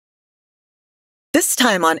This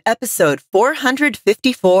time on episode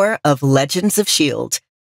 454 of Legends of S.H.I.E.L.D.,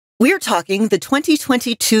 we're talking the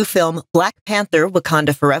 2022 film Black Panther: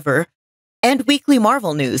 Wakanda Forever and weekly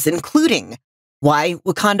Marvel news, including why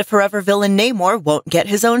Wakanda Forever villain Namor won't get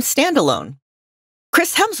his own standalone.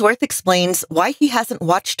 Chris Hemsworth explains why he hasn't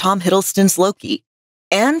watched Tom Hiddleston's Loki,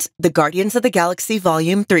 and the Guardians of the Galaxy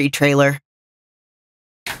Volume 3 trailer.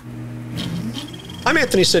 I'm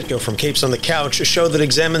Anthony Sitko from Capes on the Couch, a show that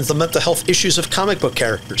examines the mental health issues of comic book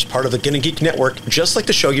characters, part of the Gonna Geek Network, just like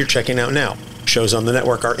the show you're checking out now. Shows on the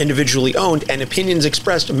network are individually owned, and opinions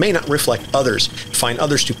expressed may not reflect others. Find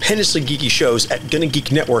other stupendously geeky shows at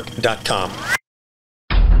GonnaGeekNetwork.com.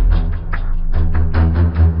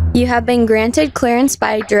 You have been granted clearance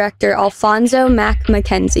by director Alfonso Mack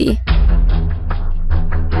Mackenzie.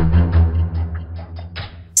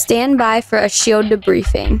 Stand by for a S.H.I.E.L.D.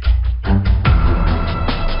 debriefing.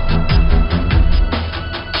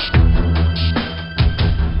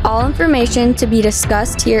 All information to be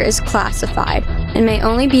discussed here is classified and may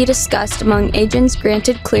only be discussed among agents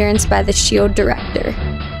granted clearance by the S.H.I.E.L.D. director.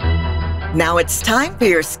 Now it's time for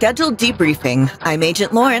your scheduled debriefing. I'm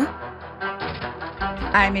Agent Lauren.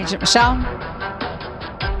 I'm Agent Michelle.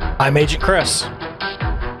 I'm Agent Chris.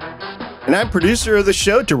 And I'm producer of the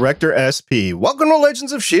show, Director SP. Welcome to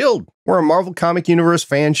Legends of S.H.I.E.L.D. We're a Marvel Comic Universe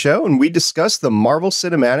fan show, and we discuss the Marvel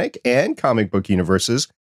Cinematic and comic book universes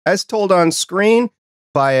as told on screen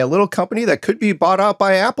by a little company that could be bought out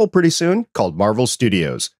by Apple pretty soon called Marvel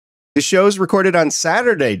Studios. The show is recorded on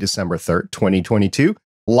Saturday, December 3rd, 2022,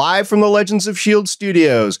 live from the Legends of S.H.I.E.L.D.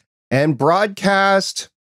 studios and broadcast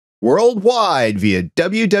worldwide via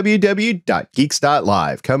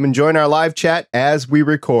www.geeks.live. Come and join our live chat as we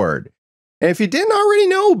record. And if you didn't already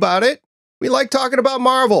know about it, we like talking about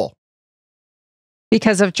Marvel.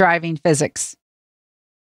 Because of driving physics.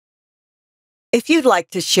 If you'd like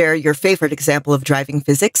to share your favorite example of driving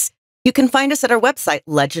physics, you can find us at our website,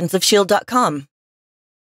 legendsofshield.com.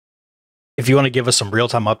 If you want to give us some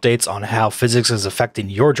real-time updates on how physics is affecting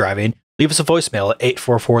your driving, leave us a voicemail at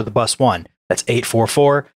 844-THE-BUS-1. That's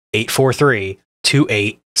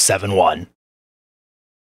 844-843-2871.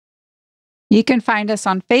 You can find us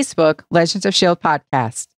on Facebook, Legends of S.H.I.E.L.D.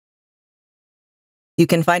 Podcast. You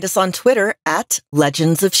can find us on Twitter at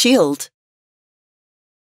Legends of S.H.I.E.L.D.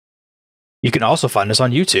 You can also find us on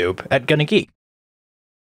YouTube at Gonna Geek.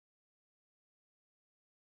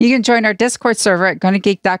 You can join our Discord server at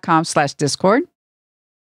GonnaGeek.com/Discord.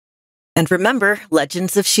 And remember,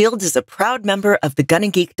 Legends of S.H.I.E.L.D. is a proud member of the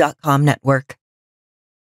GonnaGeek.com network.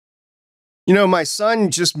 You know, my son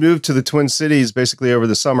just moved to the Twin Cities basically over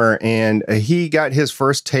the summer, and he got his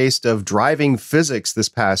first taste of driving physics this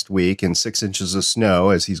past week in 6 inches of snow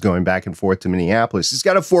as he's going back and forth to Minneapolis. He's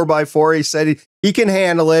got a 4x4. He said he can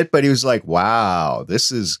handle it, but he was like, wow,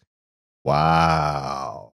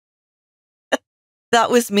 wow. That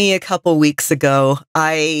was me a couple weeks ago.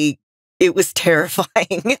 It was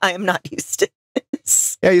terrifying. I am not used to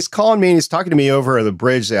this. Yeah, he's calling me and he's talking to me over the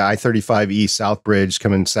bridge, the I-35 East South Bridge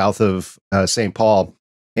coming south of St. Paul.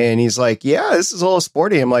 And he's like, yeah, this is a little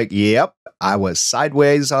sporty. I'm like, yep, I was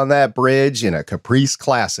sideways on that bridge in a Caprice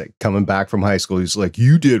Classic coming back from high school. He's like,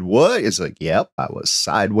 you did what? It's like, yep, I was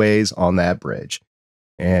sideways on that bridge.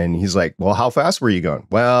 And he's like, well, how fast were you going?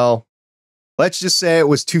 Well, let's just say it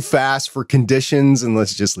was too fast for conditions, and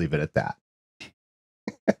let's just leave it at that.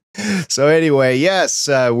 So anyway, yes,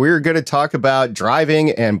 we're going to talk about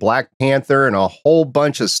driving and Black Panther and a whole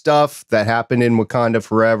bunch of stuff that happened in Wakanda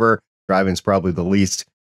Forever. Driving's probably the least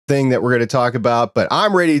thing that we're going to talk about, but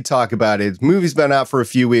I'm ready to talk about it. The movie's been out for a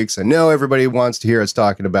few weeks. I know everybody wants to hear us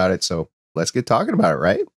talking about it, so let's get talking about it,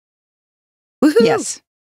 right? Woohoo! Yes.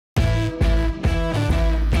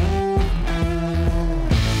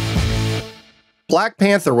 Black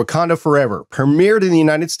Panther: Wakanda Forever premiered in the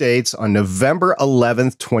United States on November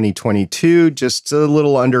 11th, 2022, just a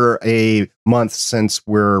little under a month since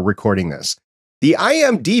we're recording this. The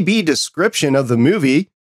IMDB description of the movie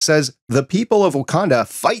says, the people of Wakanda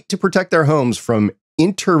fight to protect their homes from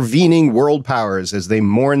intervening world powers as they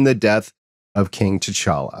mourn the death of King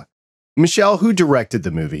T'Challa. Michelle, who directed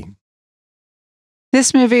the movie?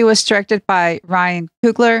 This movie was directed by Ryan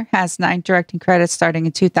Coogler, has 9 directing credits starting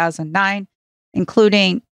in 2009.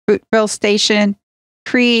 Including Fruitvale Station,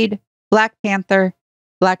 Creed, Black Panther,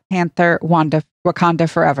 Wakanda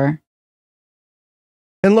Forever.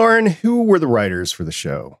 And Lauren, who were the writers for the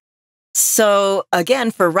show? So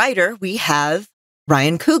again, for writer, we have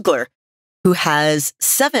Ryan Coogler, who has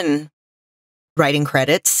 7 writing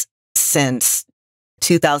credits since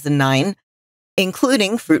 2009,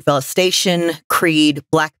 including Fruitvale Station, Creed,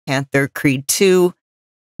 Black Panther, Creed 2,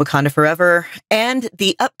 Wakanda Forever, and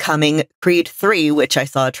the upcoming Creed 3, which I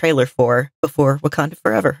saw a trailer for before Wakanda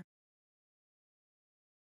Forever.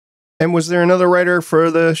 And was there another writer for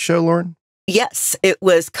the show, Lauren? Yes, it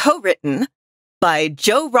was co-written by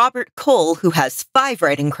Joe Robert Cole, who has 5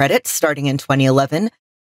 writing credits starting in 2011,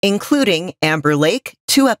 including Amber Lake,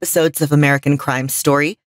 2 episodes of American Crime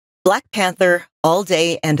Story, Black Panther, All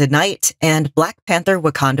Day and a Night, and Black Panther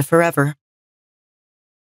Wakanda Forever.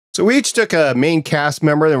 So we each took a main cast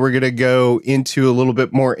member that we're going to go into a little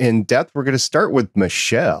bit more in depth. We're going to start with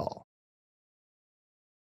Michelle.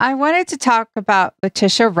 I wanted to talk about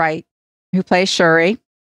Letitia Wright, who plays Shuri.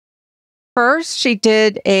 First, she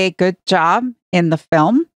did a good job in the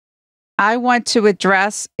film. I want to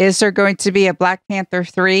address, is there going to be a Black Panther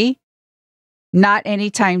 3? Not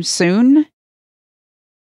anytime soon.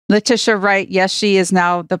 Letitia Wright, yes, she is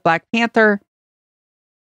now the Black Panther,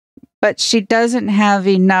 but she doesn't have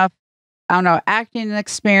enough, I don't know, acting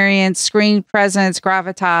experience, screen presence,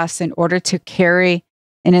 gravitas in order to carry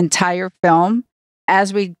an entire film.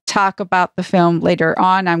 As we talk about the film later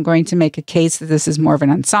on, I'm going to make a case that this is more of an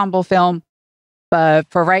ensemble film. But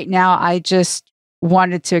for right now, I just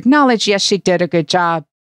wanted to acknowledge, yes, she did a good job,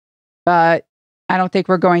 but I don't think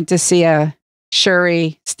we're going to see a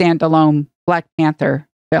Shuri standalone Black Panther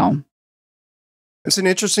film. It's an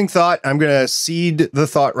interesting thought. I'm going to seed the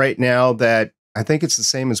thought right now that I think it's the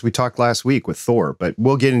same as we talked last week with Thor, but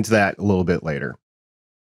we'll get into that a little bit later.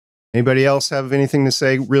 Anybody else have anything to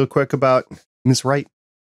say real quick about Miss Wright?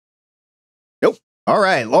 Nope. All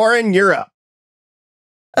right, Lauren, you're up.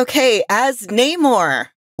 Okay, as Namor,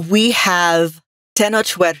 we have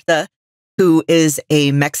Tenoch Huerta, who is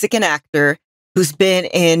a Mexican actor who's been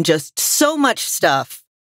in just so much stuff,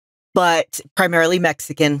 but primarily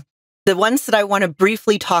Mexican. The ones that I want to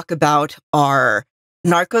briefly talk about are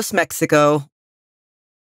Narcos Mexico,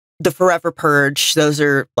 The Forever Purge. Those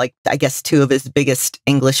are, like, I guess, 2 of his biggest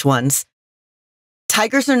English ones.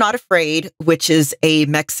 Tigers Are Not Afraid, which is a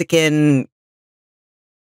Mexican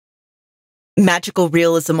magical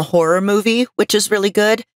realism horror movie, which is really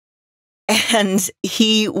good. And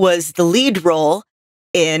he was the lead role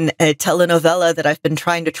in a telenovela that I've been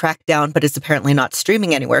trying to track down, but is apparently not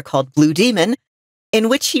streaming anywhere, called Blue Demon, in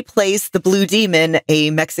which he plays the Blue Demon,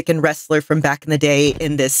 a Mexican wrestler from back in the day,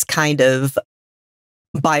 in this kind of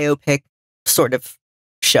biopic sort of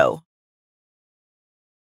show.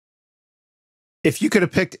 If you could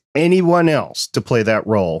have picked anyone else to play that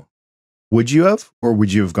role, would you have, or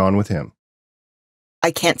would you have gone with him?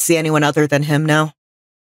 I can't see anyone other than him now.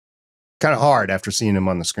 Kind of hard after seeing him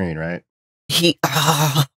on the screen, right?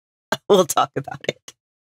 We'll talk about it.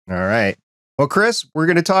 All right. Well, Chris, we're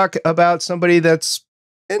going to talk about somebody that's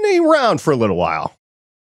been around for a little while.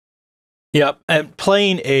 Yep. And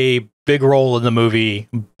playing a big role in the movie,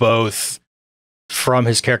 both from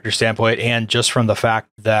his character standpoint and just from the fact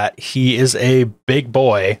that he is a big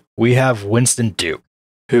boy, we have Winston Duke,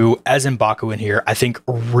 who, as M'Baku in here, I think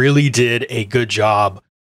really did a good job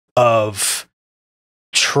of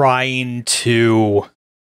trying to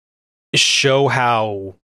show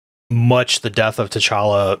how much the death of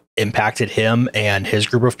T'Challa impacted him and his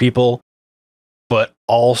group of people, but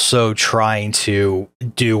also trying to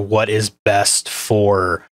do what is best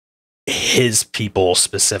for his people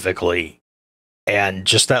specifically. And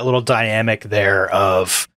just that little dynamic there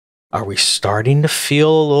of, are we starting to feel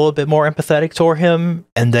a little bit more empathetic toward him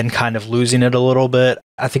and then kind of losing it a little bit?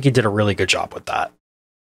 I think he did a really good job with that.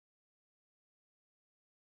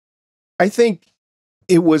 I think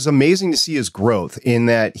it was amazing to see his growth in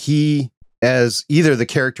that he, as either the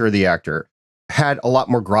character or the actor, had a lot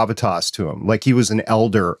more gravitas to him. Like he was an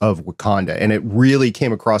elder of Wakanda, and it really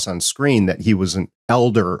came across on screen that he was an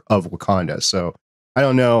elder of Wakanda. So I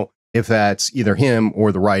don't know if that's either him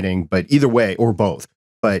or the writing, but either way, or both.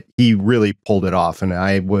 But he really pulled it off, and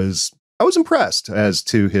I was impressed as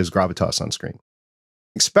to his gravitas on screen.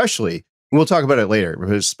 Especially, we'll talk about it later,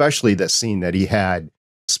 but especially the scene that he had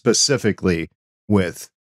specifically with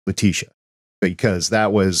Letitia, because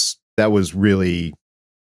that was really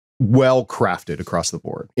well crafted across the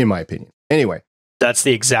board, in my opinion. Anyway, that's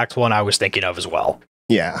the exact one I was thinking of as well.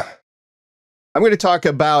 Yeah. I'm going to talk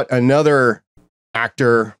about another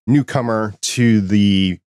actor, newcomer to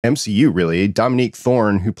the MCU, really, Dominique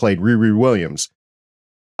Thorne, who played Riri Williams.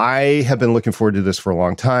 I have been looking forward to this for a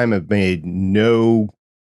long time. I've made no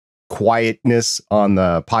quietness on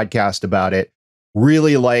the podcast about it.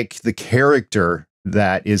 Really like the character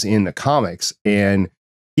that is in the comics. And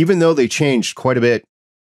even though they changed quite a bit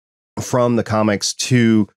from the comics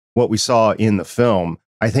to what we saw in the film,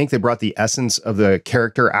 I think they brought the essence of the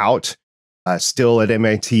character out. Still at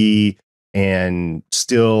MIT, and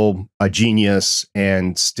still a genius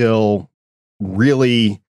and still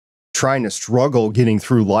really trying to struggle getting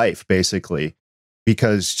through life, basically,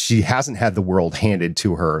 because she hasn't had the world handed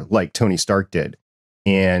to her like Tony Stark did.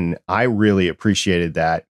 And I really appreciated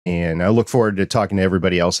that. And I look forward to talking to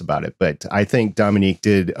everybody else about it. But I think Dominique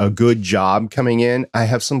did a good job coming in. I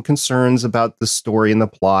have some concerns about the story and the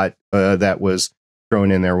plot that was thrown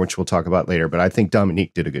in there, which we'll talk about later. But I think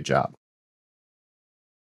Dominique did a good job.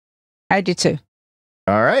 I do too.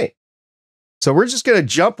 All right. So we're just going to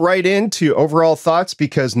jump right into overall thoughts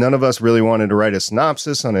because none of us really wanted to write a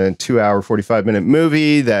synopsis on a 2-hour, 45-minute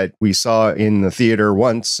movie that we saw in the theater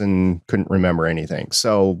once and couldn't remember anything.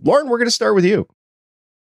 So, Lauren, we're going to start with you.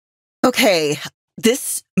 Okay.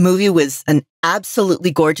 This movie was an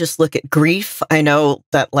absolutely gorgeous look at grief. I know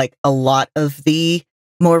that like a lot of the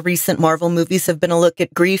more recent Marvel movies have been a look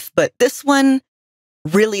at grief, but this one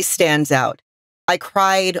really stands out. I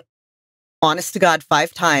cried, honest to God,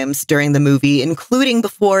 5 times during the movie, including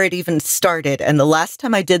before it even started. And the last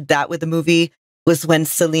time I did that with a movie was when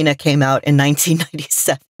Selena came out in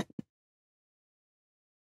 1997.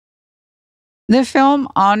 The film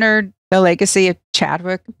honored the legacy of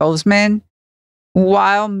Chadwick Boseman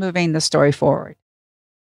while moving the story forward.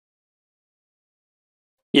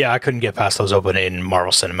 Yeah, I couldn't get past those opening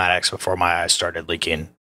Marvel cinematics before my eyes started leaking,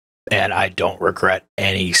 and I don't regret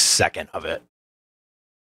any second of it.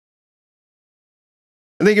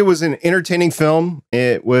 I think it was an entertaining film.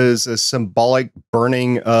 It was a symbolic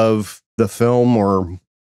burning of the film or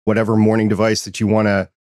whatever mourning device that you want to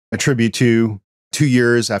attribute to 2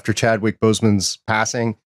 years after Chadwick Boseman's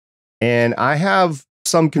passing. And I have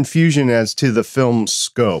some confusion as to the film's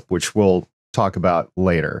scope, which we'll talk about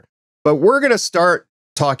later. But we're going to start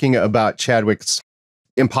talking about Chadwick's.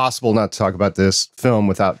 Impossible not to talk about this film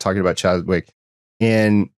without talking about Chadwick.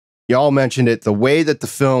 And y'all mentioned it, the way that the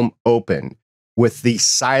film opened with the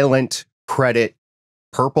silent credit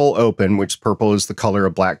purple open, which purple is the color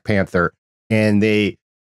of Black Panther. And they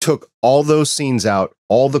took all those scenes out,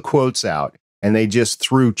 all the quotes out, and they just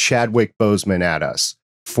threw Chadwick Boseman at us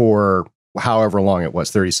for however long it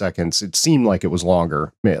was, 30 seconds. It seemed like it was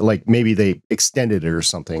longer, like maybe they extended it or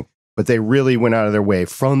something, but they really went out of their way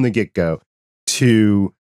from the get-go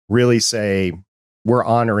to really say, we're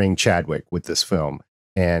honoring Chadwick with this film.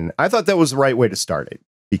 And I thought that was the right way to start it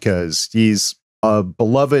because he's a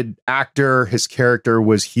beloved actor. His character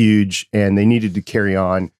was huge and they needed to carry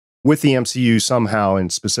on with the MCU somehow,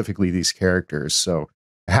 and specifically these characters. So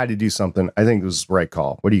I had to do something. I think it was the right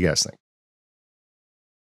call. What do you guys think?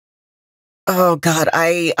 Oh, God,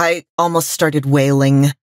 I almost started wailing.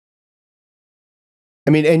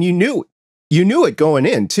 I mean, and you knew it going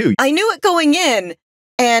in, too. I knew it going in,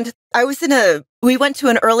 and we went to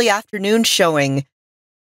an early afternoon showing.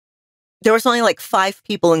 There was only like 5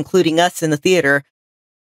 people, including us, in the theater.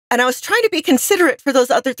 And I was trying to be considerate for those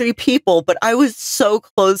other 3 people, but I was so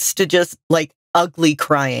close to just like ugly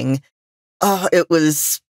crying. Oh,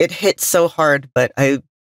 it hit so hard, but I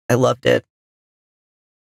loved it.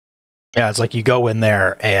 Yeah, it's like you go in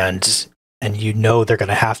there and you know they're going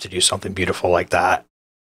to have to do something beautiful like that.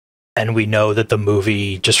 And we know that the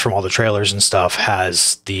movie, just from all the trailers and stuff,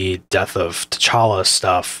 has the death of T'Challa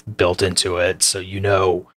stuff built into it. So you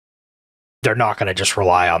know they're not going to just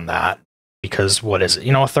rely on that. Because what is it?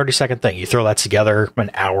 You know, a 30-second thing. You throw that together an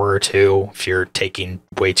hour or 2 if you're taking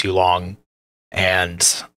way too long. And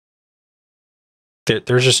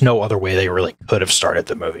there's just no other way they really could have started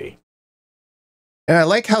the movie. And I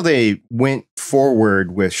like how they went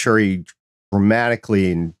forward with Shuri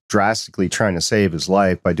dramatically and drastically trying to save his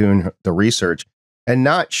life by doing the research and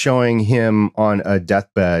not showing him on a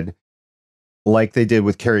deathbed like they did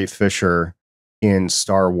with Carrie Fisher in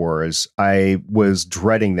Star Wars. I was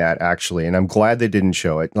dreading that, actually, and I'm glad they didn't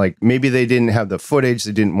show it. Like, maybe they didn't have the footage,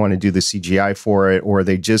 they didn't want to do the CGI for it, or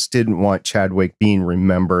they just didn't want Chadwick being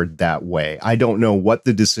remembered that way. I don't know what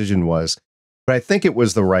the decision was, but I think it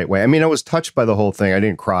was the right way. I mean, I was touched by the whole thing. I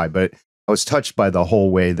didn't cry, but I was touched by the whole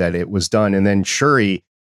way that it was done. And then Shuri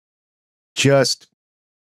just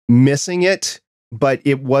missing it, but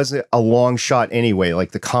it wasn't a long shot anyway.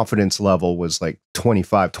 Like the confidence level was like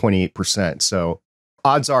 25, 28%. So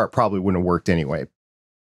odds are it probably wouldn't have worked anyway.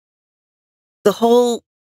 The whole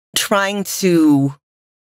trying to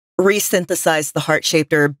resynthesize the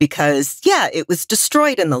heart-shaped herb because, yeah, it was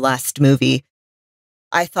destroyed in the last movie.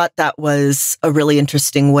 I thought that was a really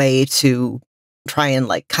interesting way to try and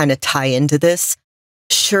like kind of tie into this.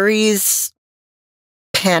 Shuri's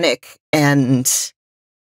panic and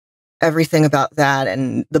everything about that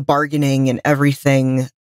and the bargaining and everything.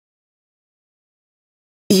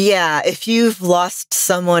 Yeah, if you've lost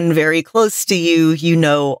someone very close to you, you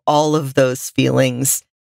know all of those feelings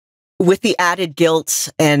with the added guilt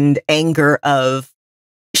and anger of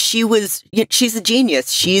she's a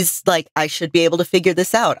genius. She's like, I should be able to figure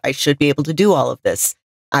this out. I should be able to do all of this.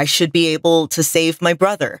 I should be able to save my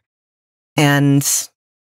brother. And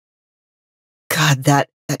God, that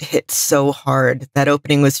hit so hard. That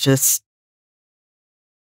opening was just,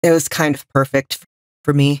 it was kind of perfect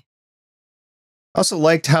for me. I also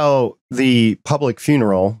liked how the public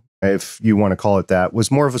funeral, if you want to call it that,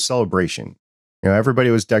 was more of a celebration. You know, everybody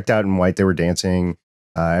was decked out in white. They were dancing.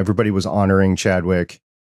 Everybody was honoring Chadwick,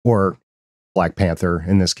 or Black Panther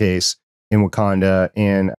in this case, in Wakanda.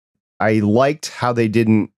 And I liked how they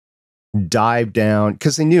didn't dive down,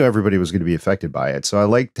 because they knew everybody was going to be affected by it. So I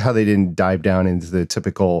liked how they didn't dive down into the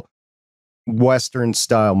typical Western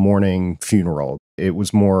style mourning funeral. It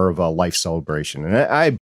was more of a life celebration. And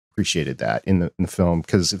I appreciated that in the film,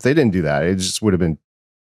 because if they didn't do that, it just would have been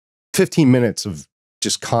 15 minutes of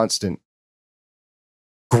just constant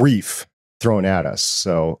grief thrown at us.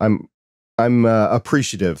 So I'm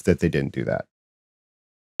appreciative that they didn't do that.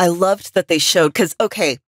 I loved that they showed, because,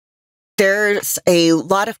 okay, there's a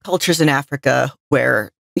lot of cultures in Africa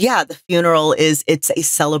where, yeah, the funeral it's a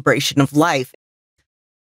celebration of life.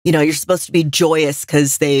 You know, you're supposed to be joyous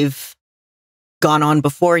because they've gone on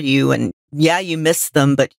before you, and yeah, you miss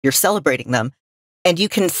them, but you're celebrating them. And you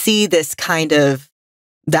can see this kind of,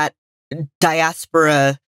 that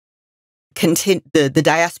diaspora, the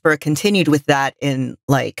diaspora continued with that in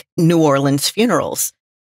like New Orleans funerals.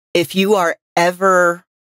 If you are ever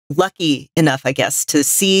lucky enough, I guess, to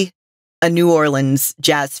see a New Orleans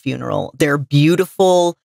jazz funeral, they're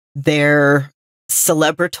beautiful, they're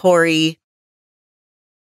celebratory.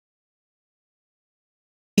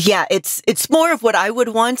 Yeah, it's more of what I would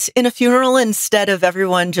want in a funeral instead of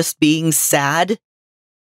everyone just being sad.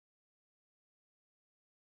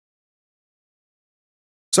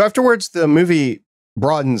 So afterwards, the movie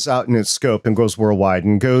broadens out in its scope and goes worldwide,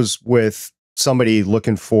 and goes with somebody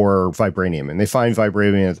looking for vibranium. And they find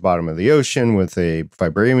vibranium at the bottom of the ocean with a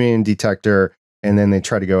vibranium detector, and then they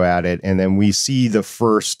try to go at it. And then we see the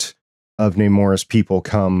first of Namor's people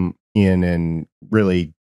come in and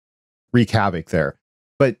really wreak havoc there.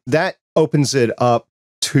 But that opens it up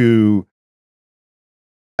to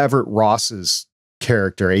Everett Ross's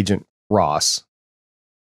character, Agent Ross.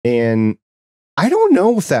 And I don't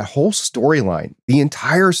know if that whole storyline, the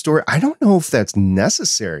entire story, I don't know if that's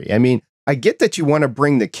necessary. I mean, I get that you want to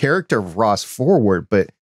bring the character of Ross forward,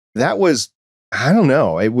 but that was, I don't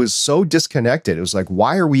know, it was so disconnected. It was like,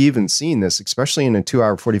 why are we even seeing this, especially in a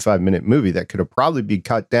 2-hour, 45-minute movie that could have probably been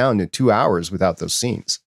cut down to 2 hours without those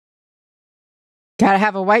scenes? Gotta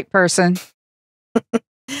have a white person.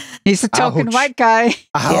 He's a token Ouch. white guy.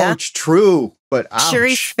 Ouch, Yeah. true, but ouch.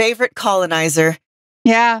 Shuri's favorite colonizer.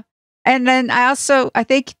 Yeah. And then I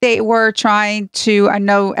think they were trying to, I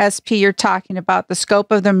know SP, you're talking about the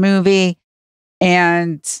scope of the movie,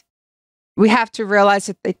 and we have to realize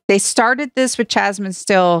that they started this with Chasman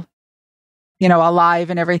still,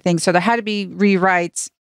 alive and everything. So there had to be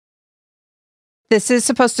rewrites. This is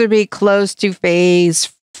supposed to be close to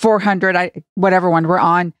phase 400, whatever one we're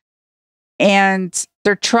on. And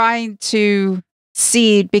they're trying to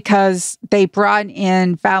seed, because they brought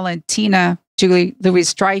in Valentina, Julie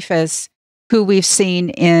Louis-Dreyfus, who we've seen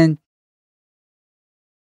in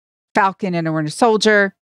Falcon and the Winter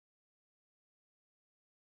Soldier,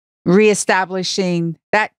 reestablishing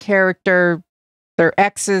that character, their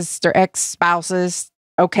ex-spouses.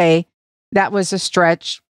 Okay, that was a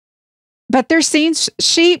stretch. But their scenes,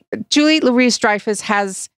 Julie Louis-Dreyfus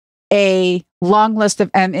has a long list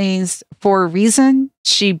of Emmys for a reason.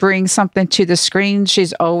 She brings something to the screen. She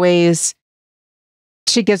gives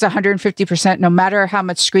 150%, no matter how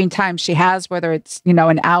much screen time she has, whether it's,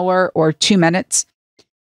 an hour or 2 minutes.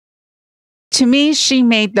 To me, she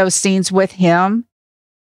made those scenes with him.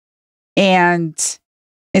 And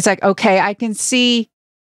it's like, okay, I can see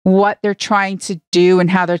what they're trying to do and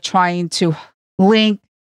how they're trying to link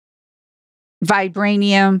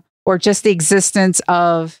vibranium, or just the existence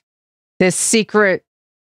of this secret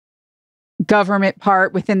government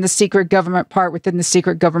part within the secret government part within the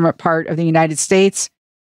secret government part of the United States,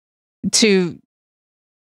 to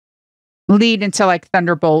lead into like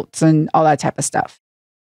Thunderbolts and all that type of stuff.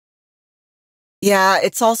 Yeah,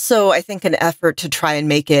 it's also, I think, an effort to try and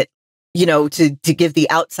make it, to give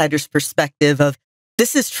the outsider's perspective of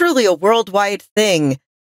this is truly a worldwide thing,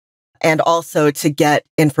 and also to get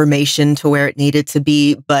information to where it needed to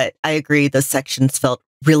be. But I agree, the sections felt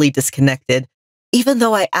really disconnected, even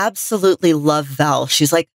though I absolutely love Val.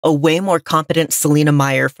 She's like a way more competent Selena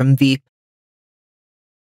Meyer from Veep.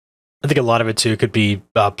 I think a lot of it too could be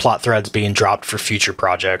plot threads being dropped for future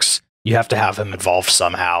projects. You have to have him involved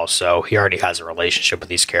somehow, so he already has a relationship with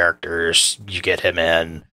these characters. You get him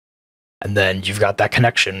in, and then you've got that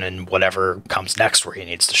connection in whatever comes next where he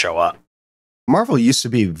needs to show up. Marvel used to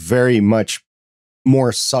be very much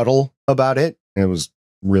more subtle about it. It was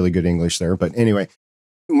really good English there, but anyway,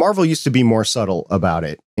 Marvel used to be more subtle about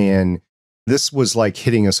it, and this was like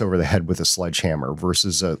hitting us over the head with a sledgehammer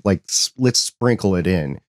versus let's sprinkle it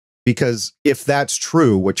in. Because if that's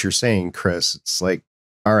true, what you're saying, Chris, it's like,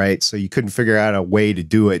 all right, so you couldn't figure out a way to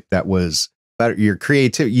do it that was better. Your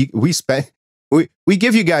creativity, we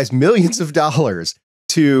give you guys millions of dollars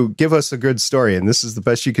to give us a good story, and this is the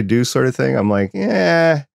best you could do, sort of thing. I'm like,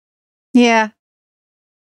 yeah.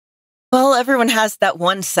 Well, everyone has that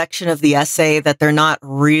one section of the essay that they're not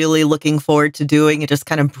really looking forward to doing. It just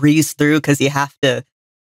kind of breeze through because you have to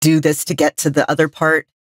do this to get to the other part.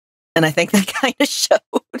 And I think that kind of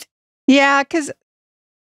showed. Yeah, because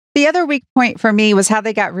the other weak point for me was how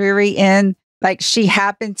they got Riri in. Like, she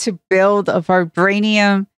happened to build a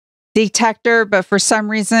vibranium detector, but for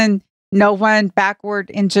some reason, no one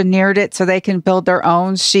backward engineered it so they can build their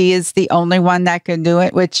own. She is the only one that can do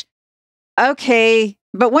it, which, okay.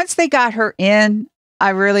 But once they got her in, I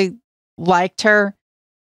really liked her.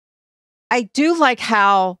 I do like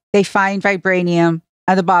how they find vibranium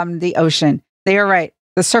at the bottom of the ocean. They are right.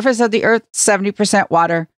 The surface of the earth, 70%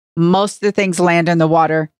 water. Most of the things land in the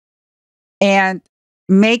water. And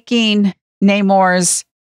making Namor's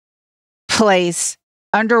place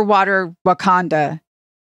underwater Wakanda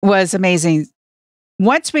was amazing.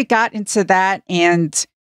 Once we got into that and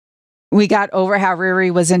we got over how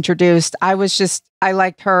Riri was introduced, I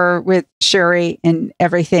liked her with Shuri and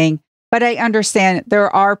everything. But I understand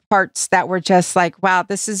there are parts that were just like, wow,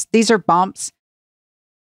 these are bumps.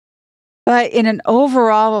 But in an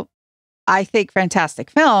overall, I think,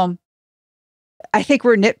 fantastic film, I think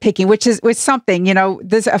we're nitpicking, which is something,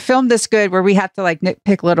 a film this good where we have to like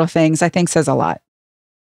nitpick little things, I think says a lot.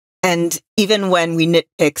 And even when we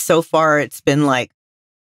nitpick so far, it's been like,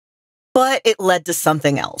 but it led to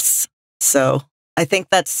something else. So I think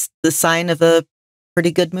that's the sign of a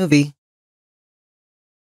pretty good movie.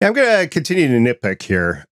 Yeah, I'm going to continue to nitpick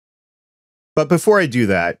here. But before I do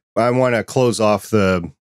that, I want to close off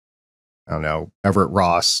the, Everett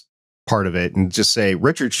Ross part of it and just say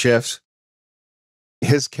Richard Schiff,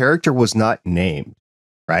 his character was not named,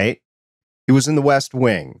 right? He was in the West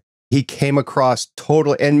Wing. He came across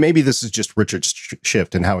totally, and maybe this is just Richard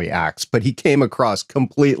Schiff and how he acts, but he came across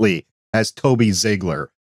completely as Toby Ziegler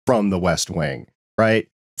from the West Wing, right?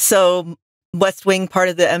 So West Wing part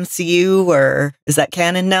of the MCU, or is that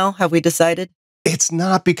canon now? Have we decided? It's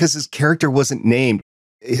not, because his character wasn't named.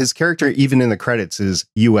 His character, even in the credits, is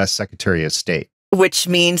U.S. Secretary of State. Which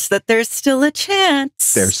means that there's still a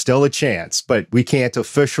chance. There's still a chance, but we can't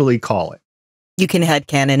officially call it. You can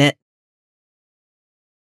headcanon it.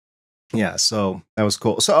 Yeah, so that was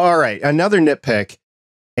cool. So, all right, another nitpick,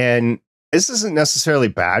 and this isn't necessarily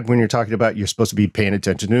bad when you're talking about you're supposed to be paying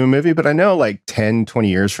attention to a movie, but I know like 10, 20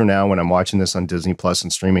 years from now when I'm watching this on Disney Plus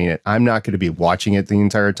and streaming it, I'm not going to be watching it the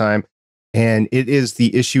entire time. And it is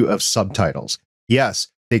the issue of subtitles. Yes,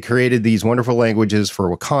 they created these wonderful languages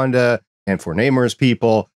for Wakanda and for Namor's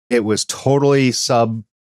people. It was totally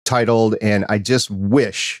subtitled, and I just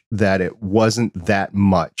wish that it wasn't that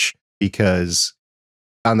much, because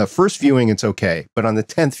on the first viewing, it's okay, but on the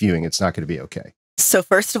 10th viewing, it's not going to be okay. So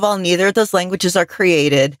first of all, neither of those languages are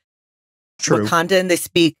created. True. Wakandan, they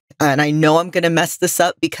speak, and I know I'm going to mess this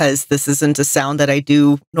up because this isn't a sound that I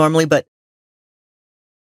do normally, but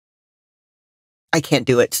I can't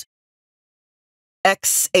do it.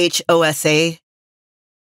 XHOSA.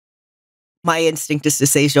 My instinct is to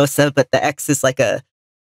say Josa, but the X is like a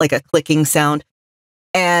clicking sound.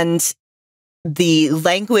 And the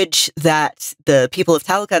language that the people of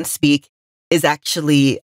Talokan speak is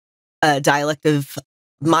actually a dialect of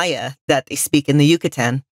Maya that they speak in the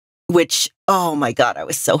Yucatan, which, oh my God, I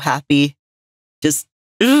was so happy. Just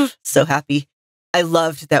so happy. I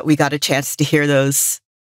loved that we got a chance to hear those.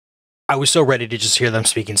 I was so ready to just hear them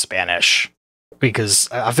speaking Spanish, because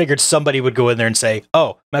I figured somebody would go in there and say,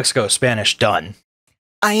 oh, Mexico, Spanish, done.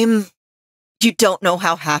 You don't know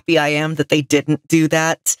how happy I am that they didn't do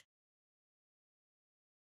that.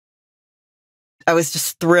 I was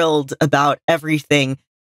just thrilled about everything.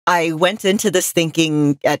 I went into this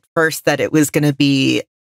thinking at first that it was going to be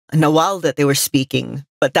Nahuatl that they were speaking,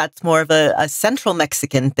 but that's more of a central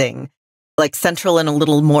Mexican thing, like central and a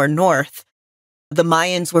little more north. The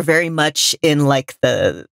Mayans were very much in like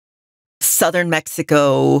the southern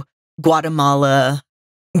Mexico, Guatemala,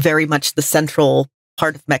 very much the central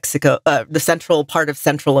part of Mexico, the central part of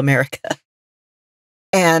Central America.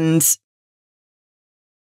 And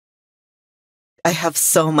I have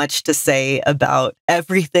so much to say about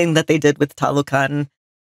everything that they did with Talocan.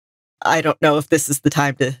 I don't know if this is the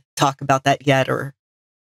time to talk about that yet, or...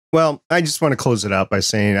 Well, I just want to close it out by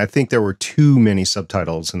saying I think there were too many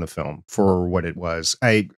subtitles in the film for what it was.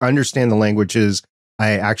 I understand the languages.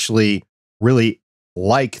 I actually really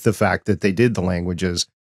like the fact that they did the languages,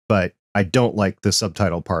 but I don't like the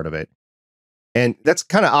subtitle part of it. And that's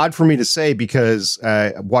kind of odd for me to say because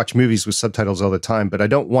I watch movies with subtitles all the time, but I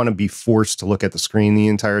don't want to be forced to look at the screen the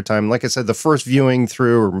entire time. Like I said, the first viewing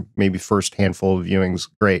through, or maybe first handful of viewings,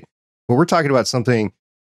 great. But we're talking about something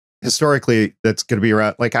historically that's going to be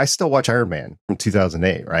around. Like, I still watch Iron Man from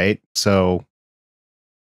 2008, right? So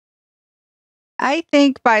I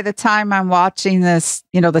think by the time I'm watching this,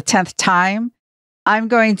 the 10th time, I'm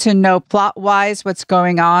going to know plot wise what's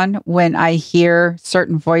going on when I hear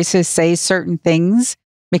certain voices say certain things,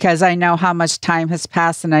 because I know how much time has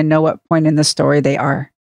passed and I know what point in the story they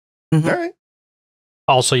are. Mm-hmm. All right.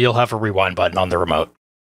 Also, you'll have a rewind button on the remote.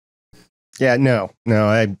 Yeah, no,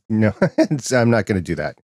 I'm not going to do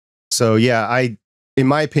that. So yeah, in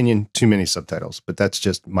my opinion, too many subtitles, but that's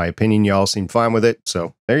just my opinion. Y'all seem fine with it.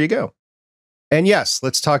 So there you go. And yes,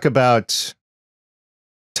 let's talk about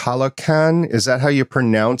Talocan. Is that how you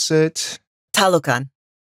pronounce it? Talocan.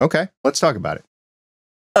 Okay, let's talk about it.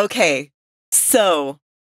 Okay, so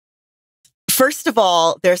first of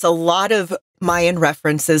all, there's a lot of Mayan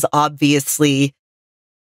references, obviously.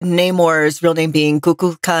 Namor's real name being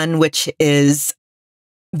Kukulkan, which is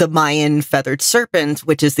the Mayan feathered serpent,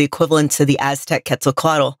 which is the equivalent to the Aztec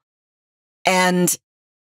Quetzalcoatl. And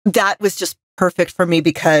that was just perfect for me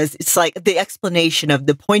because it's like the explanation of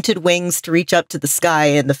the pointed wings to reach up to the sky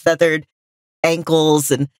and the feathered ankles.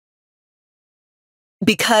 And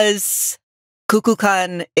because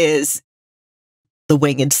Kukulkan is the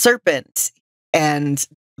winged serpent and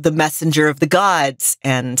the messenger of the gods,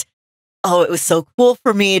 and it was so cool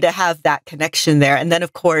for me to have that connection there. And then,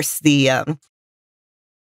 of course, the Un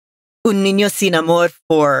Niño Sin Amor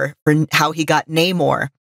for how he got Namor.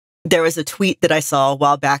 There was a tweet that I saw a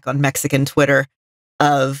while back on Mexican Twitter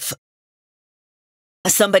of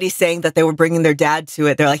somebody saying that they were bringing their dad to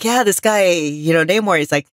it. They're like, yeah, this guy, Namor,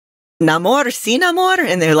 he's like, Namor, Sin Amor?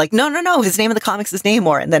 And they're like, no, his name in the comics is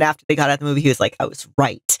Namor. And then after they got out of the movie, he was like, I was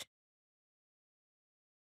right.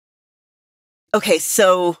 Okay,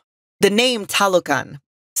 so the name Talocan.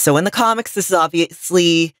 So in the comics, this is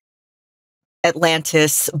obviously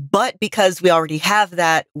Atlantis, but because we already have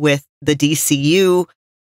that with the DCU,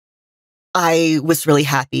 I was really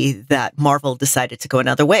happy that Marvel decided to go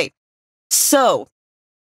another way. So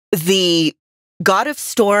the god of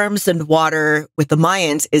storms and water with the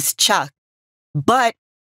Mayans is S.H.I.E.L.D, but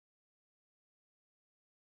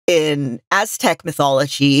in Aztec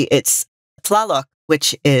mythology, it's Tlaloc,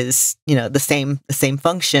 which is, the same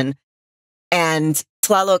function. And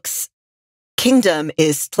Tlaloc's kingdom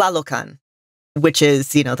is Tlalocan, which is,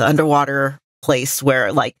 the underwater place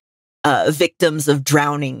where victims of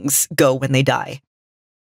drownings go when they die.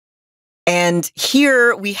 And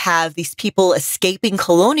here we have these people escaping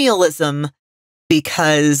colonialism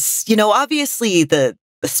because, obviously the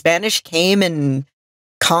Spanish came and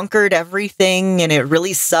conquered everything and it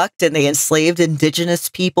really sucked and they enslaved indigenous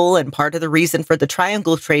people. And part of the reason for the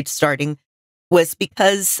triangle trade starting was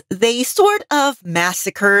because they sort of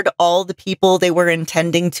massacred all the people they were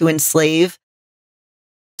intending to enslave.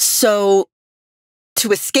 So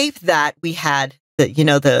to escape that, we had the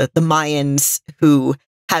Mayans who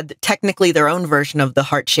had technically their own version of the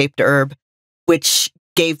heart-shaped herb, which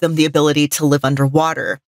gave them the ability to live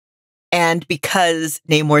underwater. And because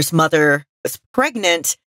Namor's mother was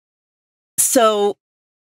pregnant, so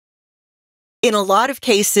in a lot of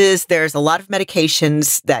cases, there's a lot of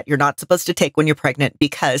medications that you're not supposed to take when you're pregnant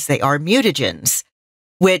because they are mutagens,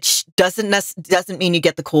 which doesn't mean you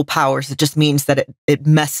get the cool powers. It just means that it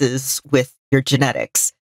messes with your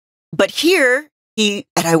genetics. But here, and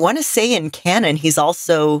I want to say in canon, he's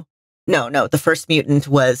also, no, the first mutant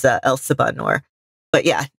was El-Sibanor. But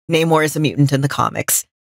yeah, Namor is a mutant in the comics.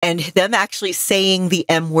 And them actually saying the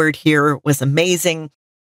M word here was amazing.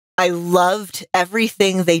 I loved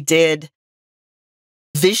everything they did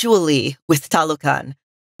visually with Talocan,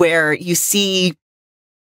 where you see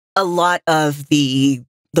a lot of the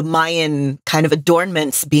Mayan kind of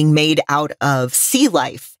adornments being made out of sea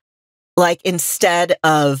life. Like instead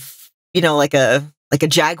of, like a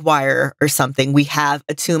jaguar or something, we have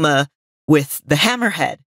a Tuma with the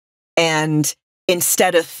hammerhead. And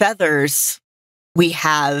instead of feathers, we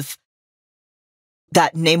have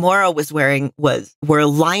that Namora was wearing were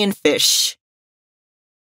lionfish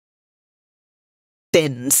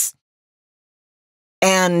fins.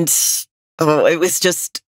 And it was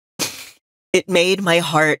just, it made my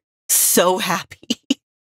heart so happy.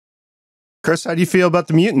 Chris, how do you feel about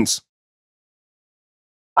the mutants?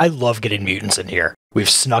 I love getting mutants in here. We've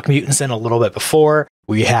snuck mutants in a little bit before.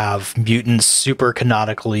 We have mutants super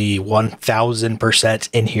canonically 1000%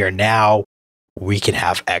 in here now. We can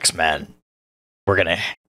have X-Men.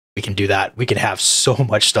 We can do that. We can have so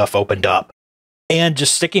much stuff opened up. And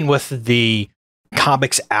just sticking with the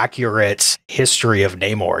comics accurate history of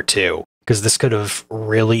Namor too, because this could have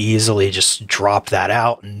really easily just dropped that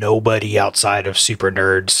out. Nobody outside of super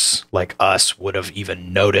nerds like us would have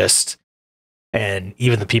even noticed. And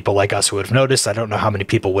even the people like us who would have noticed, I don't know how many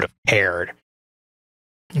people would have cared.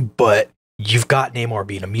 But you've got Namor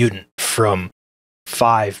being a mutant from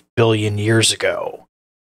 5 billion years ago,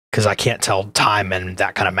 because I can't tell time and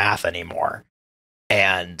that kind of math anymore.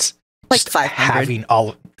 And like 500. Having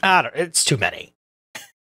all, I don't, it's too many.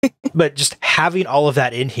 But just having all of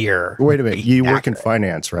that in here. Wait a minute, you work in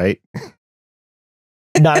finance, right?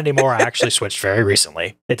 Not anymore. I actually switched very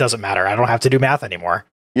recently. It doesn't matter. I don't have to do math anymore.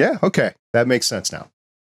 Yeah, okay. That makes sense now.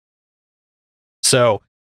 So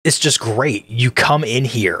it's just great. You come in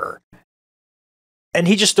here and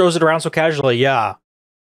he just throws it around so casually. Yeah,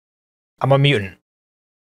 I'm a mutant.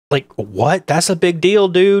 Like, what? That's a big deal,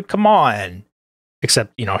 dude. Come on.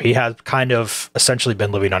 Except, he has kind of essentially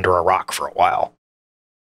been living under a rock for a while.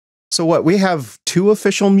 So what, we have 2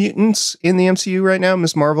 official mutants in the MCU right now,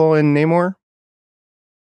 Ms. Marvel and Namor?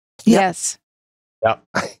 Yes. Yep.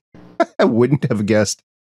 I wouldn't have guessed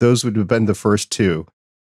those would have been the first 2.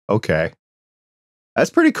 Okay. That's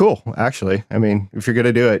pretty cool, actually. I mean, if you're going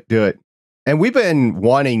to do it, do it. And we've been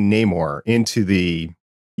wanting Namor into the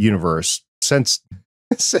universe since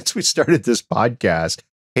we started this podcast.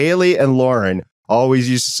 Haley and Lauren always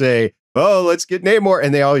used to say, oh, let's get Namor.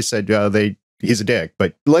 And they always said, he's a dick,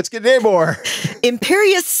 but let's get Namor.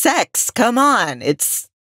 Imperious sex, come on. It's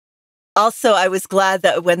also, I was glad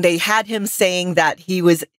that when they had him saying that he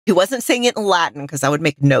wasn't saying it in Latin, because that would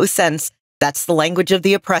make no sense. That's the language of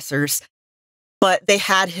the oppressors. But they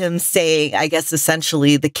had him saying, I guess,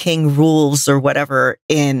 essentially the king rules or whatever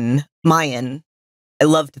in Mayan. I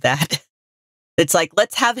loved that. It's like,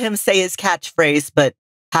 let's have him say his catchphrase, but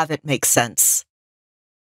have it make sense.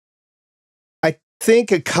 I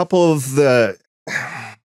think a couple of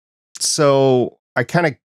so I kind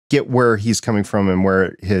of get where he's coming from and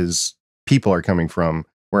where his people are coming from,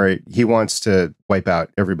 where he wants to wipe out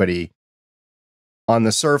everybody on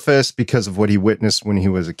the surface because of what he witnessed when he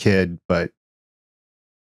was a kid. But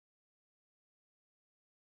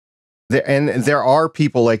there are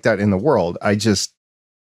people like that in the world.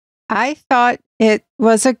 I thought it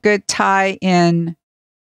was a good tie-in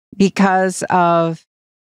because of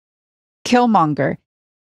Killmonger.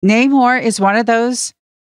 Namor is one of those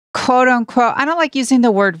quote unquote, I don't like using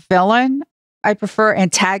the word villain. I prefer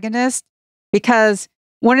antagonist, because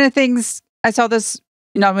one of the things I saw this,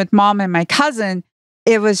 with mom and my cousin,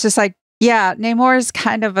 it was just like, yeah, Namor is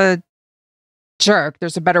kind of a jerk.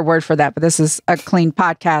 There's a better word for that, but this is a clean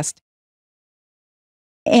podcast.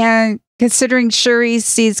 And considering Shuri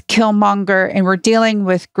sees Killmonger and we're dealing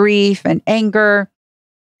with grief and anger,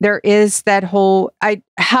 there is that whole,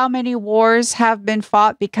 how many wars have been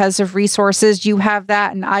fought because of resources? You have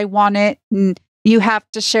that and I want it and you have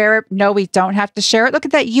to share it. No, we don't have to share it. Look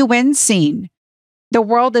at that UN scene. The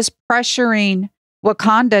world is pressuring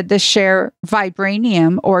Wakanda to share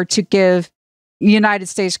vibranium or to give United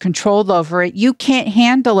States control over it. You can't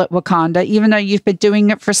handle it, Wakanda, even though you've been doing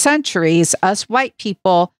it for centuries. Us white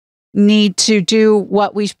people need to do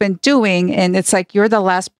what we've been doing. And it's like, you're the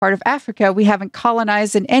last part of Africa. We haven't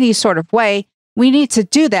colonized in any sort of way. We need to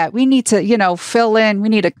do that. We need to, fill in. We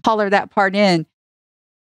need to color that part in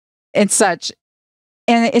and such.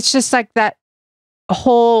 And it's just like that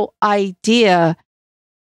whole idea.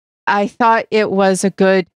 I thought it was a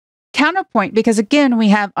good counterpoint because, again, we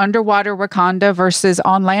have underwater Wakanda versus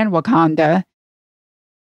on land Wakanda.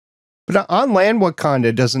 But on land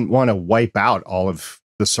Wakanda doesn't want to wipe out all of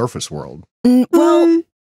the surface world. Well,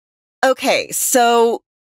 okay, so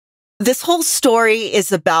this whole story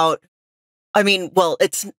is about,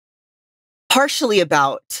 it's partially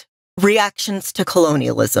about reactions to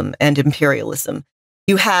colonialism and imperialism.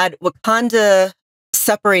 You had Wakanda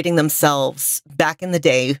separating themselves back in the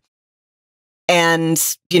day and,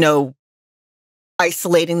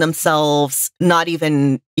 isolating themselves, not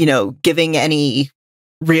even, giving any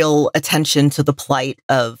real attention to the plight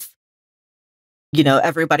of,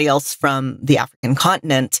 everybody else from the African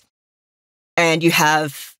continent. And you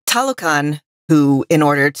have Talokan, who, in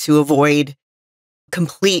order to avoid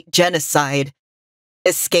complete genocide,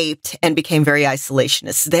 escaped and became very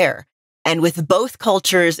isolationist there. And with both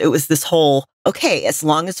cultures, it was this whole, okay, as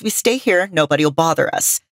long as we stay here, nobody will bother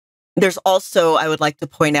us. There's also, I would like to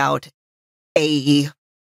point out, a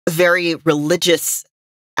very religious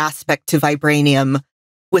aspect to vibranium.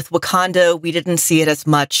 With Wakanda, we didn't see it as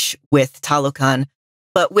much with Talokan.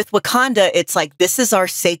 But with Wakanda, it's like, this is our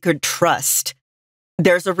sacred trust.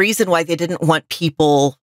 There's a reason why they didn't want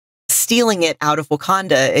people stealing it out of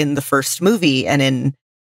Wakanda in the first movie and in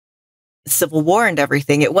Civil War and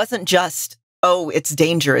everything. It wasn't just, oh, it's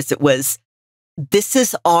dangerous. It was, this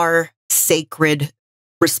is our sacred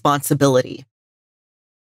responsibility.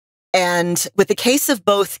 And with the case of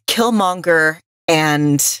both Killmonger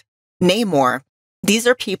and Namor, these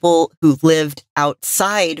are people who lived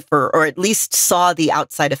outside or at least saw the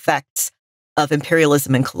outside effects of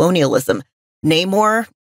imperialism and colonialism. Namor,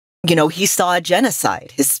 he saw a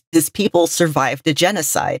genocide. His people survived a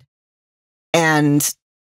genocide. And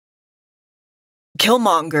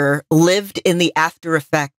Killmonger lived in the after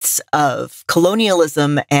effects of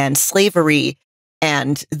colonialism and slavery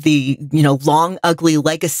and the, long, ugly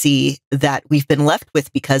legacy that we've been left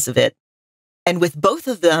with because of it. And with both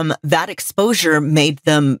of them, that exposure made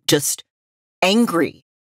them just angry,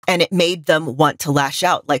 and it made them want to lash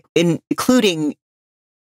out, including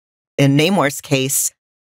in Namor's case,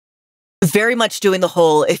 very much doing the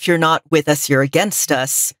whole, if you're not with us, you're against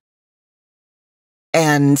us.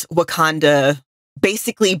 And Wakanda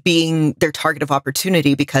basically being their target of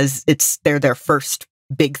opportunity because they're their first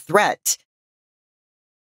big threat.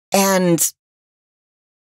 And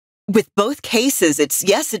with both cases, it's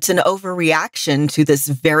an overreaction to this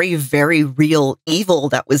very, very real evil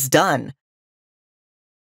that was done.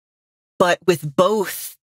 But with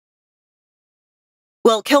both,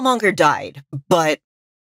 well, Killmonger died, but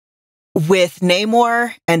with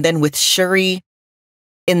Namor and then with Shuri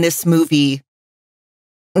in this movie,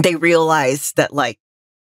 they realized that,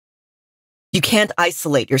 you can't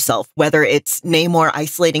isolate yourself, whether it's Namor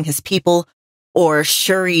isolating his people or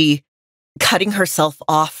Shuri cutting herself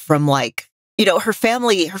off from her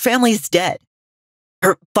family. Her family's dead.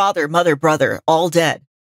 Her father, mother, brother, all dead.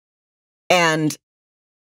 And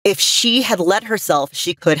if she had let herself,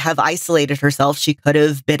 she could have isolated herself. She could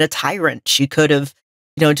have been a tyrant. She could have,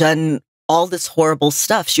 done all this horrible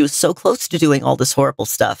stuff. She was so close to doing all this horrible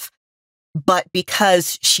stuff. But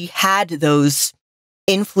because she had those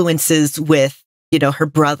influences with, her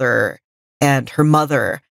brother and her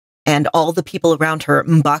mother and all the people around her,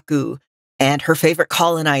 M'Baku, and her favorite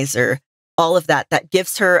colonizer, all of that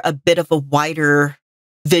gives her a bit of a wider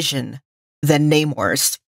vision than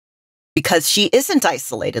Namor's, because she isn't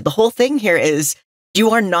isolated. The whole thing here is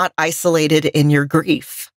you are not isolated in your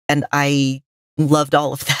grief. And I loved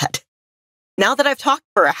all of that. Now that I've talked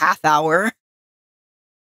for a half hour.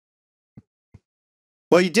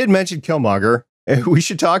 Well, you did mention Killmonger, and we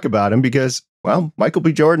should talk about him because, well, Michael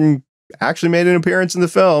B. Jordan actually made an appearance in the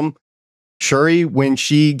film. Shuri, when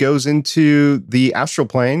she goes into the astral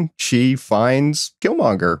plane, she finds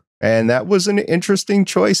Killmonger, and that was an interesting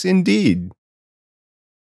choice indeed.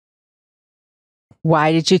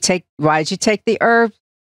 Why did you take the herb,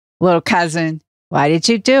 little cousin? Why did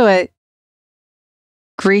you do it?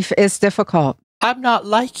 Grief is difficult. I'm not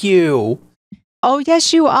like you. Oh,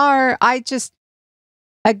 yes, you are.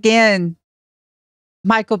 Again,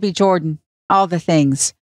 Michael B. Jordan, all the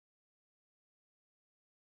things.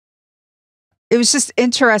 It was just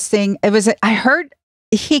interesting. I heard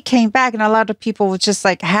he came back and a lot of people were just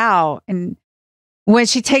like, how? And when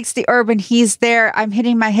she takes the herb and he's there, I'm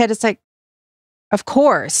hitting my head. It's like, of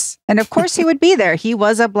course. And of course he would be there. He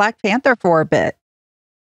was a Black Panther for a bit.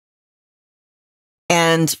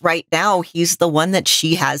 And right now he's the one that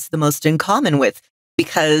she has the most in common with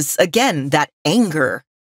because, again, that anger.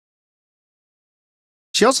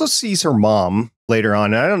 She also sees her mom later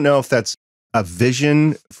on. And I don't know if that's a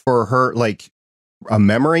vision for her, a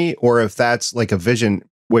memory, or if that's a vision,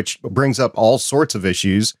 which brings up all sorts of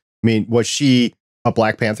issues. I mean, was she a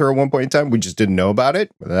Black Panther at one point in time? We just didn't know about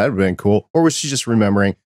it. That would have been cool. Or was she just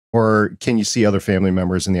remembering? Or can you see other family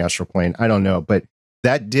members in the astral plane? I don't know. But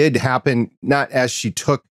that did happen, not as she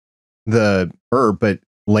took the herb, but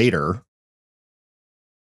later.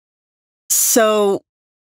 So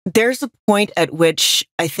there's a point at which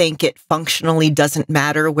I think it functionally doesn't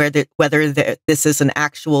matter whether this is an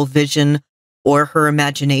actual vision or her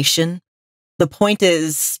imagination. The point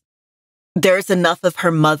is, there's enough of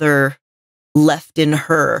her mother left in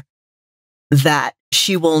her that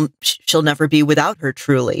she'll never be without her,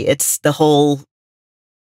 truly. It's the whole,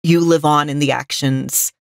 you live on in the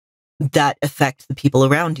actions that affect the people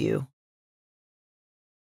around you.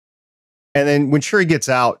 And then when Shuri gets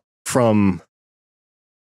out from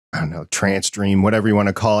I don't know, trance dream, whatever you want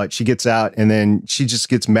to call it. She gets out and then she just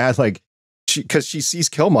gets mad, like, because she sees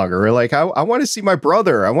Killmonger. Like, I want to see my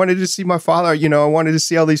brother. I wanted to see my father. You know, I wanted to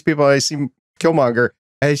see all these people. I see Killmonger.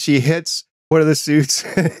 And she hits one of the suits.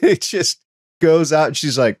 It just goes out. And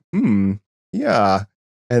she's like, yeah.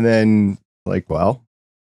 And then, like, well,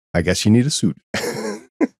 I guess you need a suit.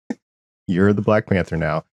 You're the Black Panther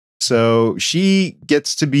now. So she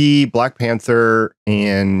gets to be Black Panther,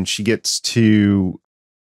 and she gets to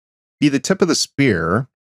be the tip of the spear.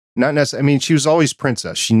 Not necessarily, I mean, she was always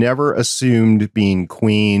princess. She never assumed being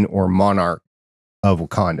queen or monarch of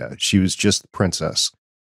Wakanda. She was just the princess.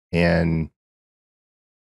 And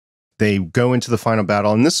they go into the final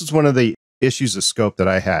battle. And this is one of the issues of scope that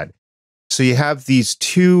I had. So you have these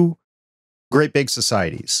two great big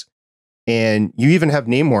societies. And you even have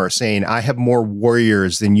Namor saying, I have more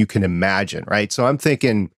warriors than you can imagine, right? So I'm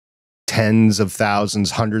thinking tens of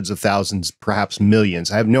thousands, hundreds of thousands, perhaps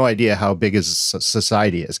millions. I have no idea how big a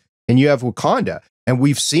society is. And you have Wakanda. And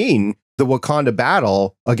we've seen the Wakanda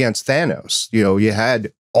battle against Thanos. You know, you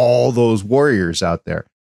had all those warriors out there.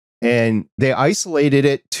 And they isolated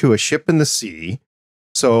it to a ship in the sea.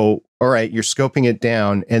 So, all right, you're scoping it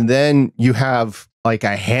down. And then you have like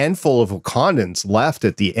a handful of Wakandans left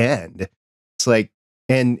at the end. It's like,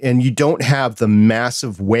 and you don't have the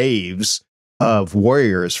massive waves of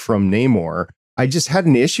warriors from Namor. I just had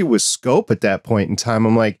an issue with scope at that point in time.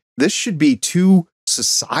 I'm like, this should be two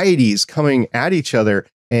societies coming at each other,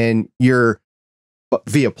 and you're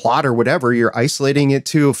via plot or whatever, you're isolating it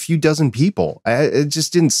to a few dozen people. It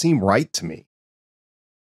just didn't seem right to me.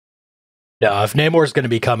 No, if Namor's going to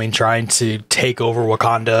be coming trying to take over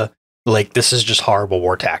Wakanda, like, this is just horrible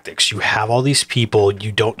war tactics. You have all these people,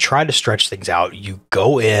 you don't try to stretch things out. You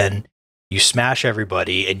go in, you smash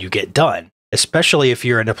everybody, and you get done. Especially if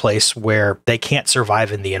you're in a place where they can't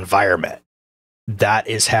survive in the environment. That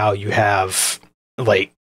is how you have,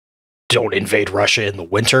 like, don't invade Russia in the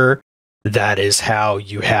winter. That is how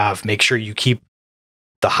you have, make sure you keep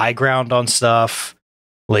the high ground on stuff.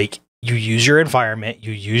 Like, you use your environment,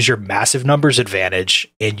 you use your massive numbers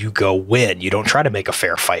advantage, and you go win. You don't try to make a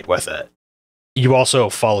fair fight with it. You also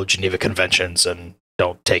follow Geneva Conventions and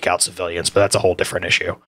don't take out civilians, but that's a whole different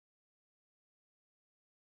issue.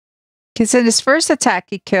 Because in his first attack,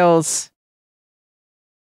 he kills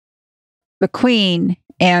the queen,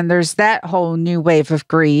 and there's that whole new wave of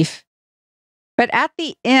grief. But at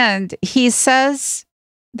the end, he says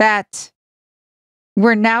that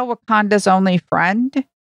we're now Wakanda's only friend.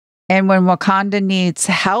 And when Wakanda needs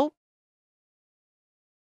help,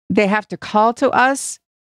 they have to call to us.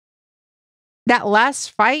 That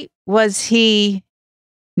last fight, was he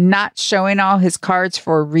not showing all his cards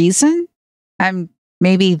for a reason?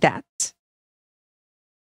 Maybe that.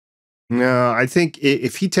 No, I think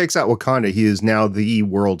if he takes out Wakanda, he is now the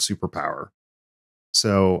world superpower.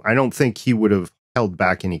 So I don't think he would have held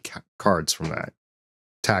back any cards from that,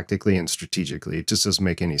 tactically and strategically. It just doesn't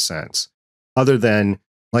make any sense. Other than,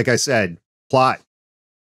 like I said, plot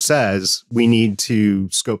says we need to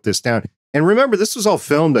scope this down. And remember, this was all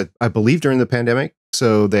filmed, I believe, during the pandemic.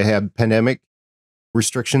 So they had pandemic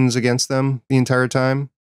restrictions against them the entire time.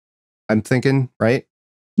 I'm thinking, right?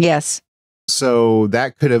 Yes. So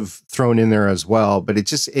that could have thrown in there as well, but it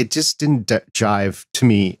just didn't jive to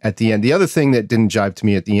me at the end. The other thing that didn't jive to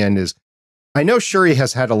me at the end is, I know Shuri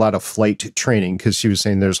has had a lot of flight training, because she was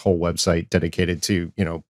saying there's a whole website dedicated to, you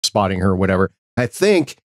know, spotting her or whatever. I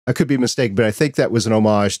think, I could be mistaken, but I think that was an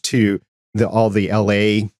homage to all the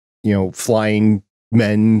LA, you know, flying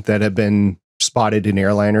men that have been spotted in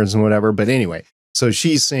airliners and whatever. But anyway, so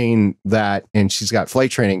she's saying that, and she's got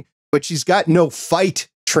flight training, but she's got no fight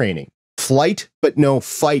training. Flight, but no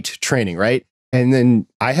fight training, right? And then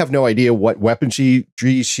I have no idea what weaponry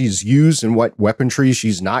she's used and what weaponry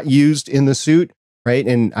she's not used in the suit, right?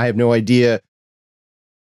 And I have no idea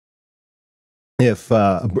if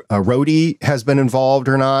a Rhodey has been involved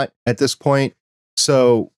or not at this point.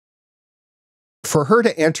 So for her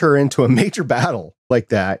to enter into a major battle like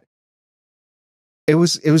that,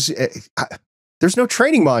 there's no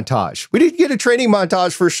training montage. We didn't get a training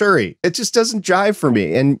montage for Shuri. It just doesn't jive for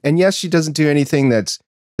me. And yes, she doesn't do anything that's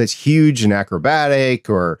huge and acrobatic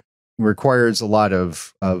or requires a lot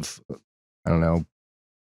of I don't know,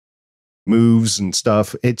 moves and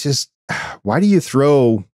stuff. It just, why do you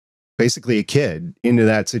throw basically a kid into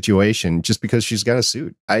that situation just because she's got a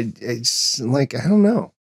suit? It's like, I don't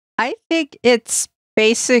know. I think it's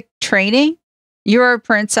basic training. You're a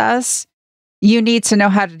princess. You need to know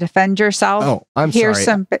how to defend yourself. Oh, I'm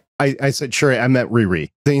sorry. I said Shuri. I meant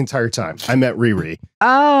Riri the entire time. I meant Riri.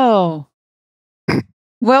 Oh.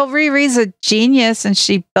 Well, Riri's a genius and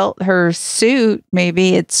she built her suit.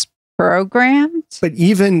 Maybe it's programmed. But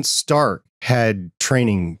even Stark had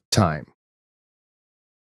training time.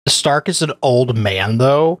 Stark is an old man,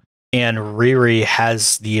 though, and Riri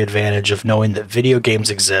has the advantage of knowing that video games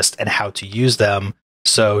exist and how to use them,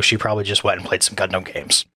 so she probably just went and played some Gundam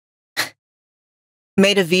games.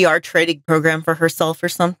 Made a VR trading program for herself or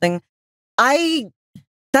something.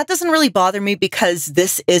 That doesn't really bother me because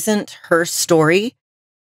this isn't her story.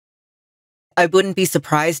 I wouldn't be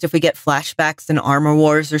surprised if we get flashbacks in Armor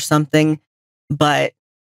Wars or something, but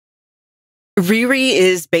Riri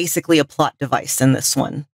is basically a plot device in this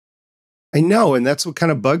one. I know, and that's what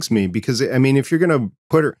kind of bugs me because, I mean, if you're going to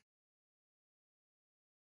put her...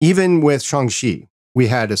 Even with Shang-Chi, we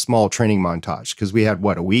had a small training montage because we had,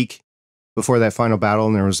 a week before that final battle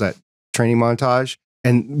and there was that training montage.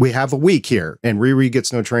 And we have a week here and Riri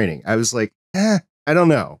gets no training. I was like, I don't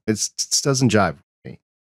know. It doesn't jive with me.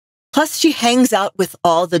 Plus, she hangs out with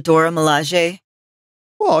all the Dora Milaje.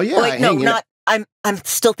 Well, yeah. Oh, wait, no, not... I'm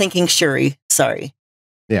still thinking Shuri. Sorry.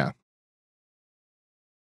 Yeah.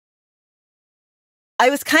 I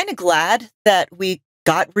was kind of glad that we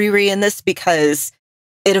got Riri in this because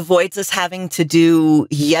it avoids us having to do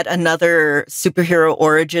yet another superhero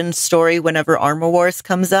origin story whenever Armor Wars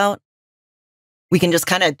comes out. We can just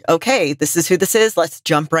kind of, okay, this is who this is. Let's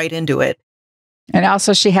jump right into it. And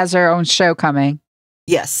also she has her own show coming.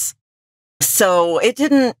 Yes. So it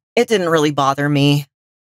didn't really bother me.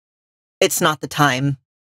 It's not the time.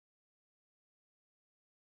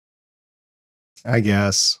 I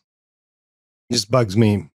guess. It just bugs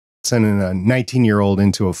me sending a 19-year-old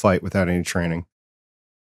into a fight without any training.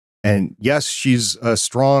 And yes, she's a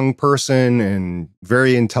strong person and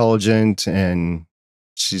very intelligent and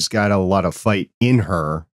she's got a lot of fight in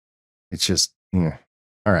her. It's just, all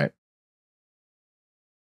right.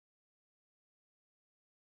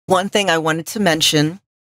 One thing I wanted to mention.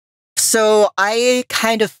 So I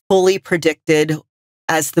kind of fully predicted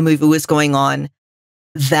as the movie was going on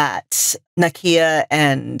that Nakia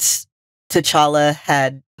and T'Challa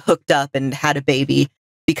had hooked up and had a baby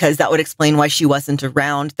because that would explain why she wasn't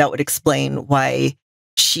around. That would explain why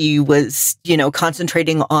she was,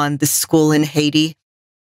 concentrating on the school in Haiti.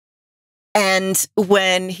 And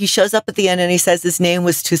when he shows up at the end and he says his name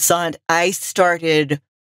was Toussaint, I started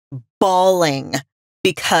bawling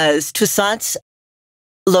because Toussaint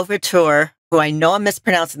Louverture, who I know I'm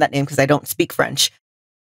mispronouncing that name because I don't speak French,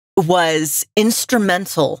 was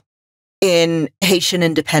instrumental in Haitian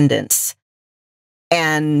independence.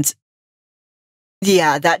 And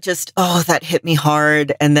yeah, that just, that hit me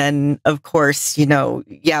hard. And then, of course,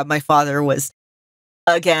 my father was,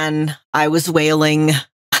 again, I was wailing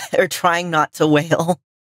or trying not to wail.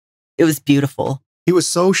 It was beautiful. He was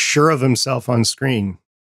so sure of himself on screen.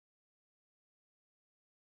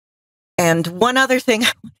 And one other thing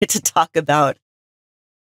I wanted to talk about.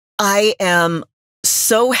 I am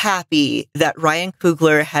so happy that Ryan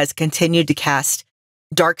Coogler has continued to cast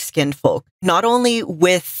dark-skinned folk, not only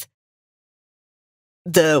with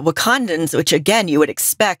the Wakandans, which again, you would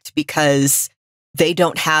expect because they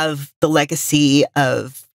don't have the legacy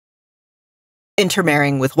of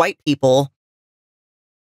intermarrying with white people.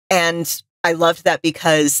 And I loved that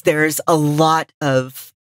because there's a lot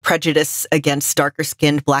of prejudice against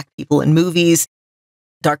darker-skinned Black people in movies,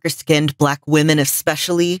 darker-skinned Black women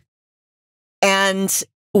especially. And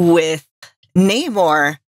with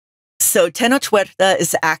Namor, so Tenochtitlan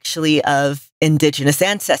is actually of indigenous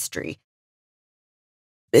ancestry.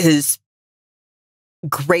 His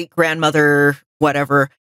great-grandmother, whatever,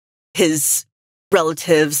 his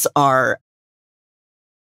relatives are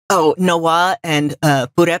Noah and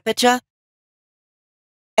Purepecha.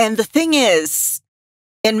 And the thing is,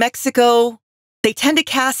 in Mexico, they tend to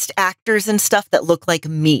cast actors and stuff that look like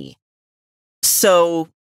me. So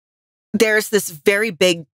there's this very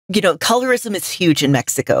big, colorism is huge in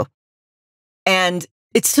Mexico. And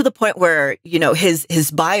it's to the point where,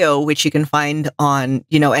 his bio, which you can find on,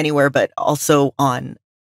 anywhere, but also on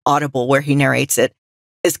Audible where he narrates it,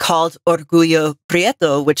 is called Orgullo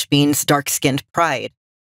Prieto, which means dark-skinned pride.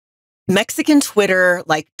 Mexican Twitter,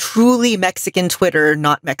 like truly Mexican Twitter,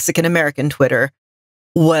 not Mexican-American Twitter,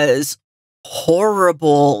 was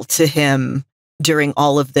horrible to him during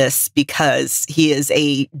all of this because he is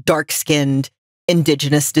a dark-skinned,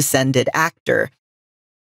 indigenous descended actor.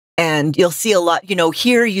 And you'll see a lot,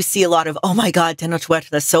 here you see a lot of, oh my God, Tenochtitlan,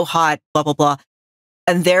 that's so hot, blah, blah, blah.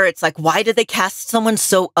 And there it's like, why did they cast someone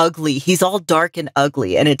so ugly? He's all dark and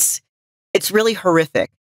ugly. And it's really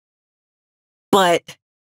horrific. But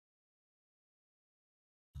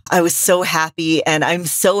I was so happy, and I'm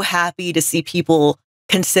so happy to see people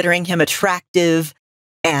considering him attractive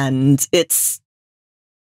And it's,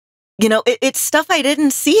 you know, it's stuff I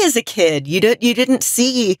didn't see as a kid. You didn't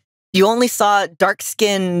see, you only saw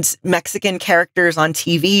dark-skinned Mexican characters on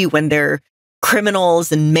TV when they're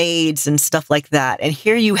criminals and maids and stuff like that. And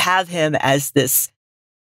here you have him as this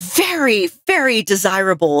very, very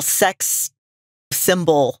desirable sex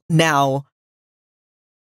symbol now.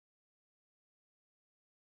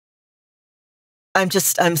 I'm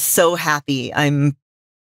so happy.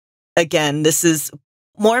 Again, this is,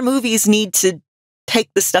 more movies need to take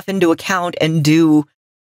this stuff into account and do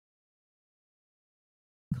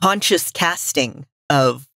conscious casting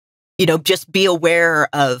of, you know, just be aware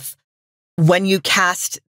of when you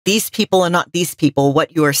cast these people and not these people,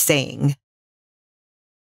 what you're saying.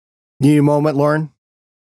 Need a moment, Lauren?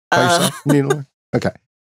 Okay.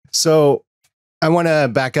 So I want to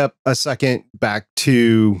back up a second back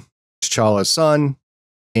to T'Challa's son.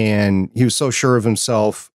 And he was so sure of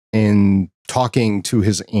himself in talking to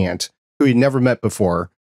his aunt, who he'd never met before,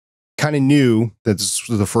 kind of knew that this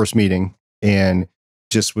was the first meeting and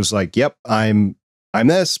just was like, yep, I'm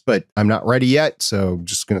this, but I'm not ready yet. So I'm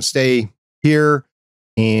just going to stay here.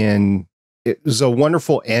 And it was a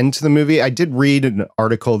wonderful end to the movie. I did read an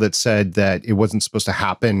article that said that it wasn't supposed to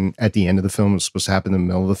happen at the end of the film. It was supposed to happen in the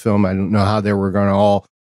middle of the film. I don't know how they were going to all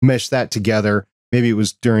mesh that together. Maybe it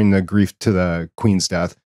was during the grief to the Queen's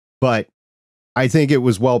death. But I think it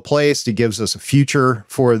was well placed. It gives us a future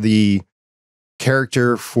for the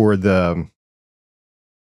character, for the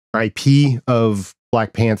IP of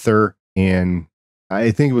Black Panther. And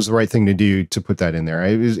I think it was the right thing to do to put that in there.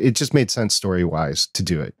 It just made sense story-wise to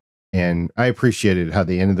do it. And I appreciated how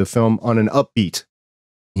they ended the film on an upbeat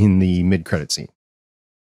in the mid-credit scene.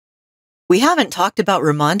 We haven't talked about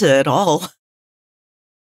Ramonda at all.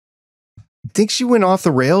 I think she went off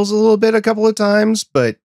the rails a little bit a couple of times,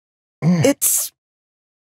 but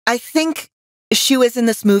I think she was in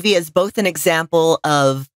this movie as both an example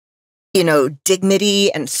of, you know,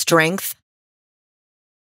 dignity and strength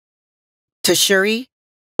to Shuri,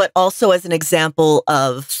 but also as an example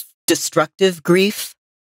of destructive grief.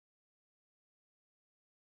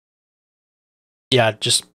 Yeah,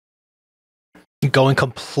 just going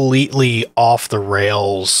completely off the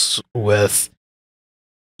rails with,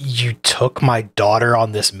 you took my daughter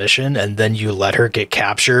on this mission and then you let her get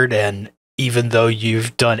captured, and even though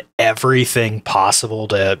you've done everything possible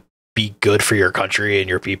to be good for your country and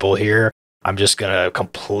your people here, I'm just gonna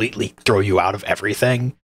completely throw you out of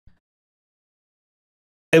everything.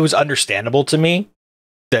 It was understandable to me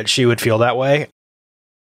that she would feel that way.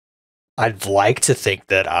 I'd like to think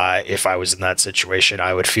that if I was in that situation,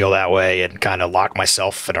 I would feel that way and kind of lock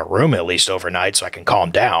myself in a room at least overnight so I can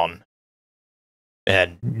calm down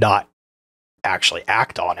and not actually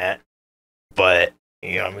act on it. But,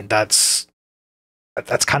 you know, I mean, that's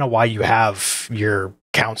kind of why you have your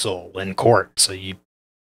counsel in court, so you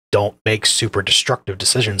don't make super destructive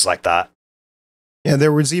decisions like that. Yeah,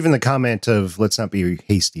 there was even the comment of, let's not be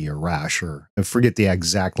hasty or rash, or I forget the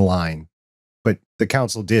exact line, but the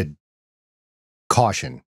council did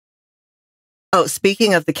caution. Oh,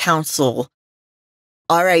 speaking of the council,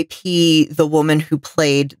 R.I.P. the woman who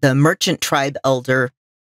played the merchant tribe elder.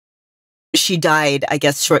 She died, I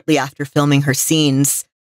guess, shortly after filming her scenes.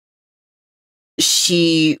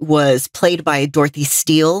 She was played by Dorothy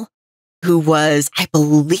Steele, who was, I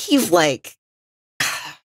believe, like,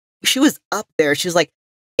 she was up there. She was like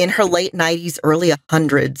in her late 90s, early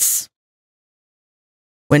 100s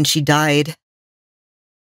when she died.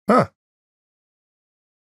 Huh.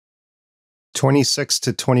 26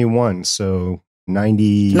 to 21, so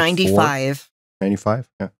 95. 95,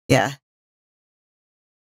 yeah. Yeah.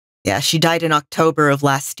 Yeah, she died in October of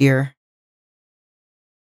last year.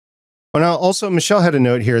 Well, now, also, Michelle had a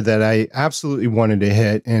note here that I absolutely wanted to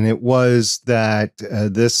hit, and it was that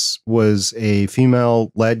this was a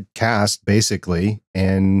female-led cast, basically.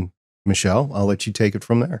 And Michelle, I'll let you take it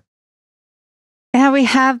from there. Yeah, we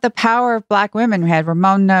have the power of Black women. We had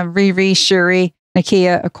Ramona, Riri, Shuri,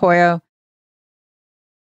 Nakia, Okoye.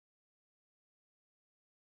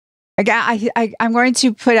 I'm going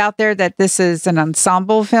to put out there that this is an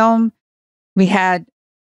ensemble film. We had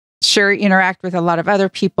Shuri interact with a lot of other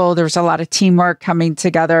people. There was a lot of teamwork coming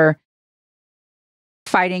together,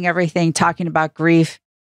 fighting everything, talking about grief.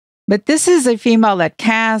 But this is a female-led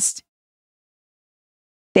cast.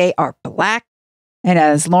 They are Black. And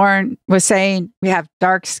as Lauren was saying, we have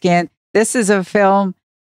dark skin. This is a film.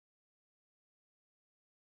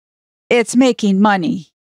 It's making money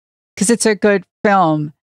because it's a good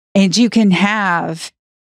film. And you can have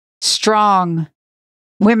strong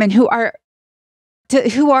women who are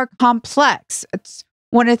complex. It's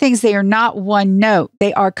one of the things, they are not one note.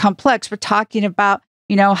 They are complex. We're talking about,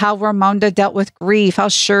 how Ramonda dealt with grief, how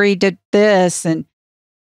Shuri did this, and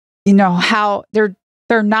how they're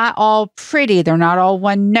not all pretty, they're not all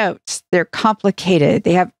one note, they're complicated,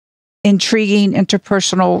 they have intriguing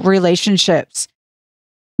interpersonal relationships.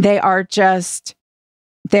 They are just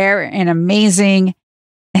there and amazing.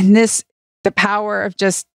 And the power of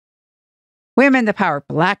just women, the power of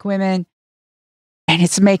Black women, and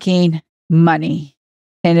it's making money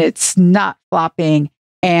and it's not flopping.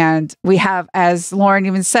 And we have, as Lauren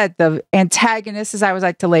even said, the antagonist, as I would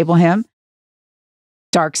like to label him,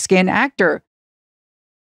 dark-skinned actor.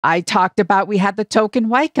 I talked about, we had the token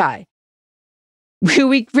white guy who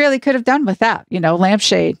we really could have done without,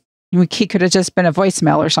 Lampshade. He could have just been a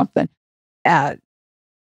voicemail or something. I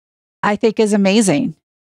think is amazing.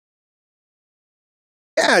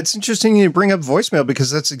 Yeah, it's interesting you bring up voicemail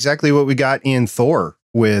because that's exactly what we got in Thor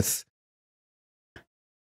with,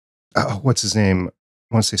 what's his name?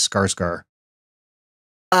 I want to say Skarsgård.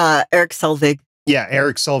 Eric Selvig. Yeah,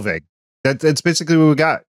 Eric Selvig. That's basically what we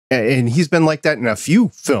got. And he's been like that in a few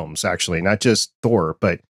films, actually, not just Thor.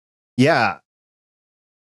 But yeah,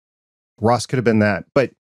 Ross could have been that.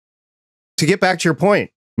 But to get back to your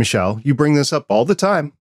point, Michelle, you bring this up all the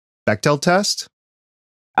time. Bechdel test.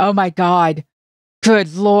 Oh, my God.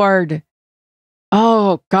 Good Lord.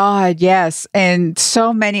 Oh, God, yes. And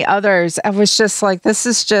so many others. I was just like, this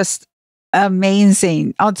is just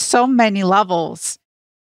amazing on so many levels.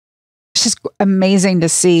 It's just amazing to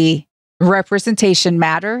see representation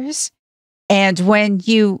matters. And when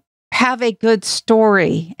you have a good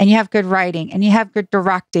story and you have good writing and you have good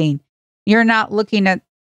directing, you're not looking at,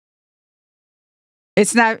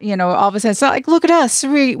 it's not, all of a sudden, it's not like, look at us,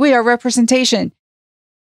 we are representation.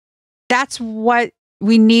 That's what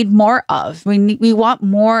we need more of. We want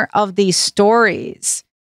more of these stories.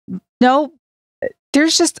 No,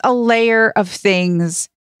 there's just a layer of things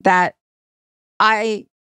that I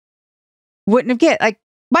wouldn't have get. Like,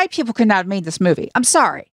 white people could not have made this movie. I'm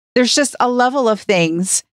sorry. There's just a level of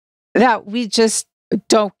things that we just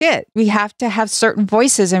don't get. We have to have certain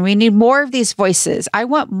voices, and we need more of these voices. I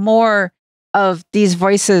want more of these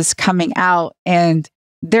voices coming out and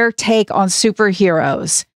their take on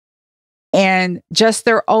superheroes and just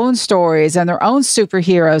their own stories and their own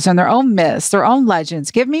superheroes and their own myths, their own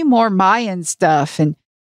legends. Give me more Mayan stuff. And,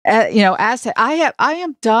 Aztec. I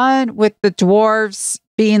am done with the dwarves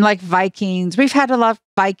being like Vikings. We've had a lot of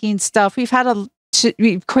Viking stuff. We've had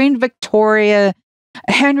Queen Victoria,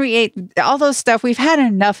 Henry VIII, all those stuff. We've had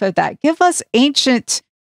enough of that. Give us ancient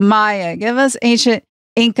Maya. Give us ancient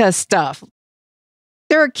Inca stuff.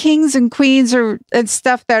 There are kings and queens and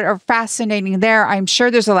stuff that are fascinating there. I'm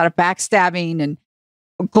sure there's a lot of backstabbing and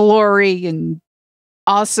glory and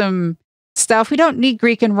awesome stuff. We don't need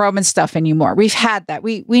Greek and Roman stuff anymore. We've had that.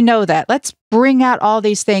 We know that. Let's bring out all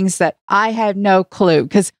these things that I have no clue.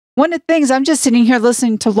 Because one of the things, I'm just sitting here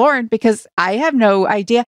listening to Lauren because I have no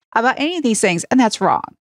idea about any of these things. And that's wrong.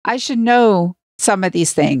 I should know some of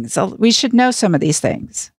these things. We should know some of these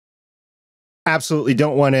things. Absolutely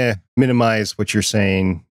don't want to minimize what you're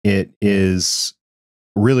saying. It is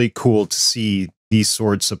really cool to see these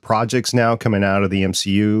sorts of projects now coming out of the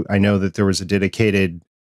MCU. I know that there was a dedicated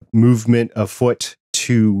movement afoot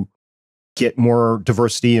to get more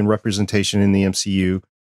diversity and representation in the MCU,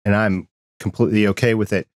 and I'm completely okay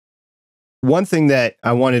with it. One thing that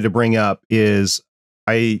I wanted to bring up is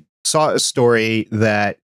I saw a story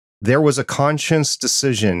that there was a conscious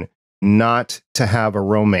decision not to have a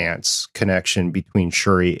romance connection between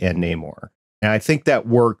Shuri and Namor. And I think that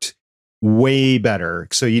worked way better.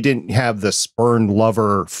 So you didn't have the spurned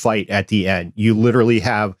lover fight at the end. You literally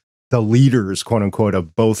have the leaders, quote unquote,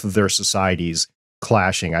 of both of their societies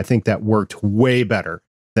clashing. I think that worked way better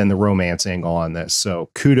than the romance angle on this. So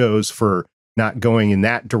kudos for not going in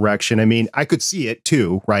that direction. I mean, I could see it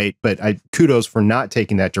too, right? But kudos for not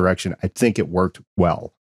taking that direction. I think it worked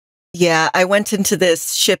well. Yeah, I went into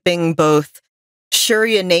this shipping both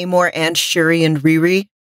Shuri and Namor and Shuri and Riri.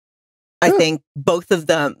 I think both of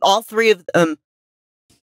them, all three of them,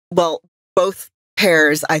 well, both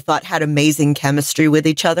pairs I thought had amazing chemistry with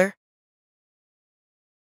each other.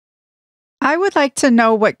 I would like to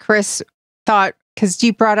know what Chris thought, because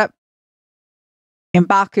you brought up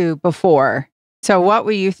M'Baku before. So what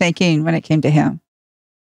were you thinking when it came to him?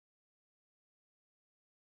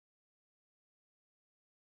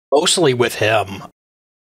 Mostly with him,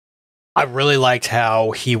 I really liked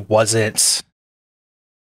how he wasn't,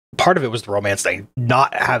 part of it was the romance thing.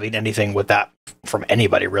 Not having anything with that from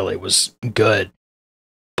anybody really was good.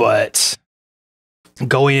 But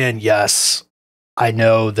going in, yes, I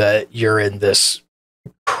know that you're in this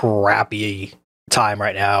crappy time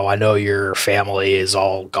right now. I know your family is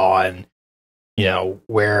all gone.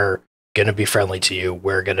 we're going to be friendly to you.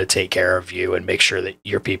 We're going to take care of you and make sure that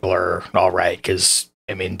your people are all right. Because,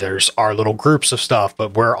 I mean, there's our little groups of stuff,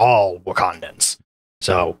 but we're all Wakandans.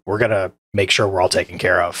 So we're going to make sure we're all taken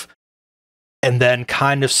care of. And then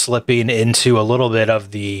kind of slipping into a little bit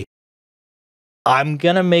of the, I'm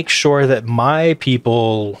going to make sure that my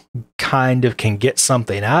people kind of can get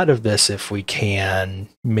something out of this if we can.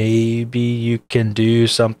 Maybe you can do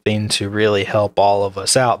something to really help all of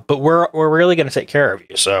us out, but we're really going to take care of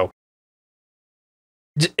you. So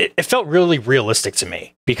it felt really realistic to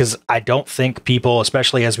me, because I don't think people,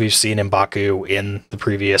 especially as we've seen in Baku in the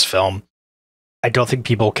previous film, I don't think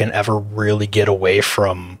people can ever really get away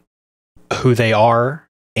from who they are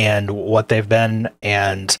and what they've been.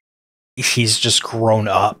 And he's just grown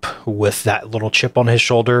up with that little chip on his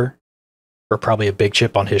shoulder, or probably a big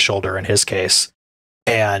chip on his shoulder in his case.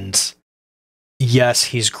 And yes,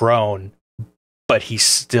 he's grown, but he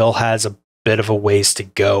still has a bit of a ways to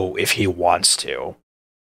go if he wants to.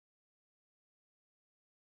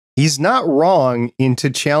 He's not wrong into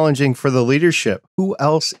challenging for the leadership. Who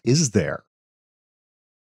else is there?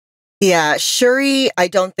 Yeah, Shuri, I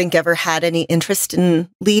don't think ever had any interest in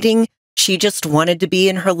leading. She just wanted to be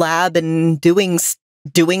in her lab and doing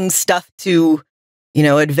stuff to,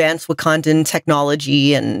 advance Wakandan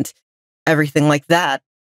technology and everything like that.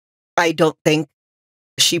 I don't think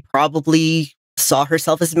she probably saw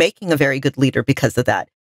herself as making a very good leader because of that,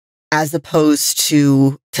 as opposed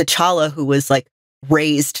to T'Challa, who was like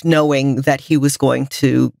raised knowing that he was going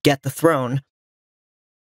to get the throne.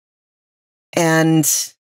 And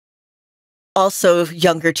also,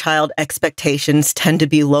 younger child expectations tend to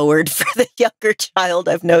be lowered for the younger child,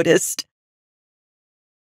 I've noticed.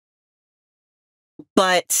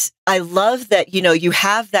 But I love that, you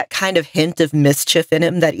have that kind of hint of mischief in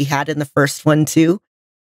him that he had in the first one too.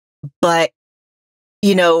 But,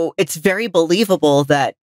 it's very believable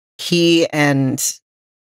that he and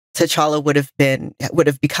T'Challa would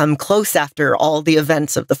have become close after all the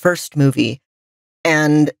events of the first movie,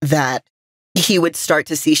 and that he would start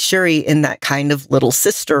to see Shuri in that kind of little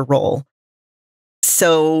sister role.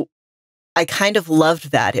 So I kind of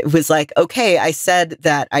loved that. It was like, okay, I said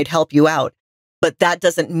that I'd help you out, but that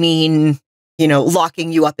doesn't mean,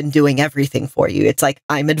 locking you up and doing everything for you. It's like,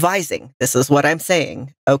 I'm advising. This is what I'm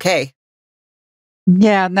saying. Okay.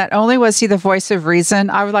 Yeah, not only was he the voice of reason,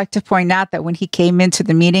 I would like to point out that when he came into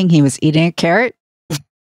the meeting, he was eating a carrot.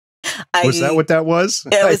 Was that what that was?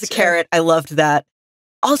 It was a carrot. I loved that.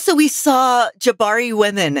 Also, we saw Jabari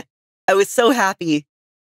women. I was so happy.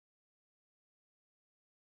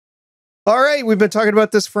 All right, we've been talking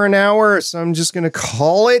about this for an hour, so I'm just going to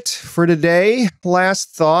call it for today. Last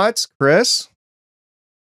thoughts, Chris?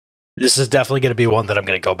 This is definitely going to be one that I'm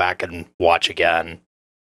going to go back and watch again.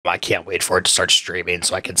 I can't wait for it to start streaming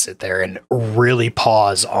so I can sit there and really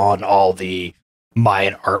pause on all the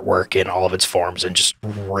Mayan artwork in all of its forms and just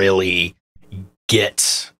really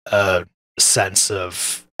get a sense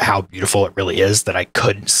of how beautiful it really is that I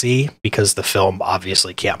couldn't see because the film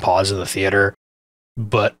obviously can't pause in the theater.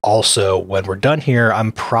 But also, when we're done here,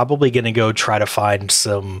 I'm probably going to go try to find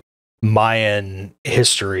some Mayan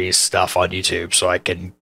history stuff on YouTube so I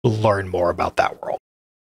can learn more about that world.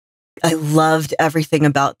 I loved everything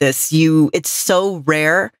about this. It's so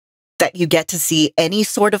rare that you get to see any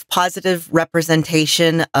sort of positive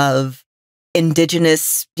representation of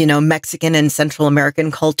indigenous, Mexican and Central American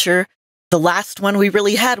culture. The last one we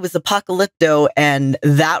really had was Apocalypto, and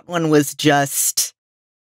that one was just,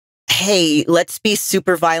 hey, let's be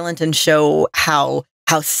super violent and show how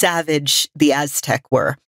savage the Aztec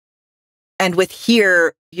were. And with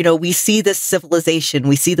here, we see this civilization,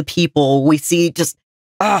 we see the people, we see just,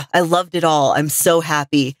 I loved it all. I'm so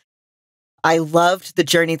happy. I loved the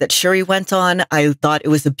journey that Shuri went on. I thought it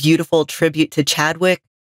was a beautiful tribute to Chadwick.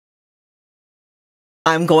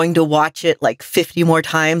 I'm going to watch it like 50 more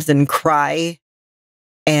times and cry.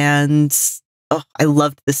 And I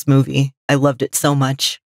loved this movie. I loved it so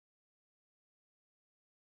much.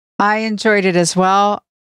 I enjoyed it as well.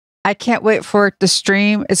 I can't wait for it to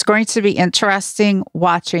stream. It's going to be interesting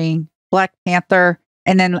watching Black Panther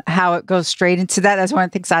and then how it goes straight into that. That's one of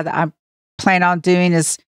the things that I'm planning on doing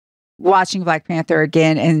is watching Black Panther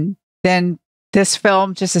again and then this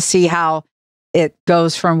film just to see how it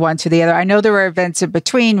goes from one to the other. I know there were events in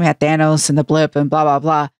between. We had Thanos and the blip and blah, blah,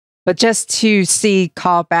 blah. But just to see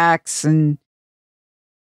callbacks and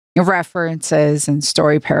references and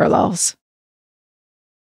story parallels.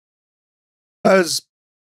 I was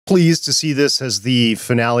pleased to see this as the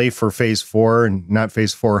finale for Phase 4 and not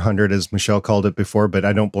Phase 400 as Michelle called it before, but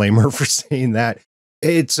I don't blame her for saying that.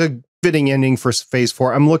 It's a fitting ending for phase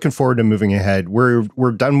 4. I'm looking forward to moving ahead. We're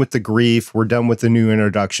done with the grief. We're done with the new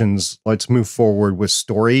introductions. Let's move forward with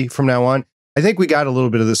story from now on. I think we got a little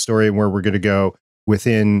bit of the story and where we're going to go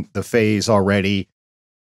within the phase already.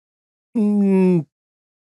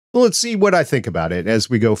 Let's see what I think about it as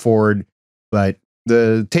we go forward. But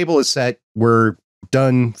the table is set. We're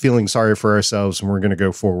done feeling sorry for ourselves, and we're going to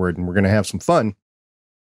go forward, and we're going to have some fun.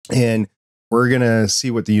 And we're going to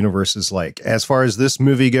see what the universe is like. As far as this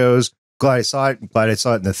movie goes, glad I saw it. Glad I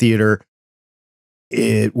saw it in the theater.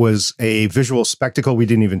 It was a visual spectacle. We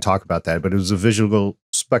didn't even talk about that, but it was a visual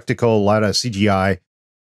spectacle, a lot of CGI.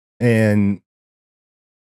 And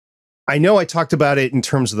I know I talked about it in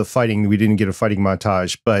terms of the fighting. We didn't get a fighting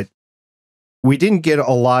montage, but we didn't get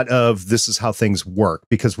a lot of this is how things work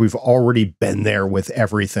because we've already been there with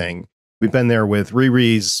everything. We've been there with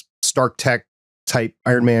Riri's Stark Tech type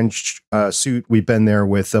Iron Man suit. We've been there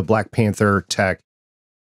with the Black Panther tech.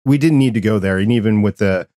 We didn't need to go there. And even with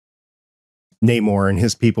the Namor and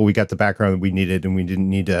his people, we got the background that we needed, and we didn't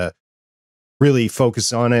need to really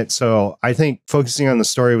focus on it. So I think focusing on the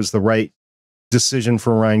story was the right decision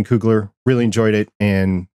for Ryan Coogler. Really enjoyed it.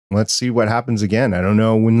 And let's see what happens again. I don't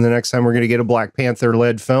know when the next time we're going to get a Black Panther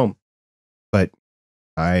led film, but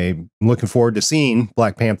I'm looking forward to seeing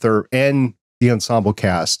Black Panther and the ensemble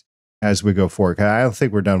cast as we go forward. I don't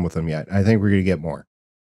think we're done with them yet. I think we're going to get more.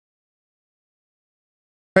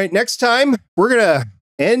 All right, next time we're going to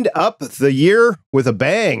end up the year with a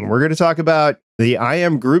bang. We're going to talk about the I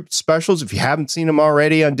Am Group specials. If you haven't seen them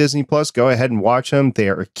already on Disney Plus, go ahead and watch them. They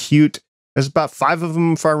are cute. There's about 5 of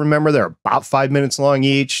them, if I remember. They're about 5 minutes long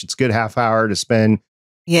each. It's a good half hour to spend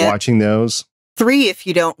watching those. 3 if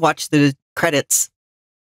you don't watch the credits.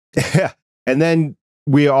 Yeah. And then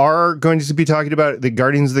we are going to be talking about the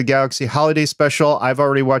Guardians of the Galaxy holiday special. I've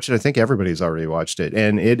already watched it. I think everybody's already watched it.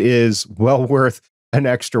 And it is well worth an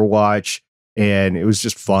extra watch. And it was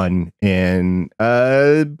just fun. And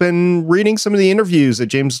been reading some of the interviews that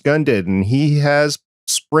James Gunn did. And he has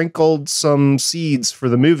sprinkled some seeds for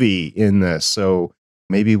the movie in this. So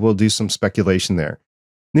maybe we'll do some speculation there.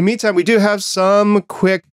 In the meantime, we do have some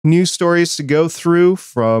quick news stories to go through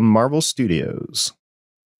from Marvel Studios.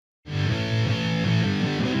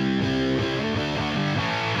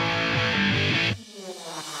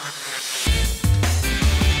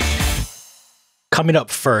 Coming up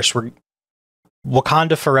first, we're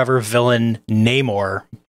Wakanda Forever villain Namor,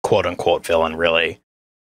 quote unquote villain, really,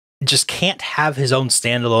 just can't have his own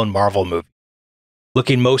standalone Marvel movie.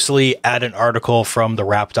 Looking mostly at an article from the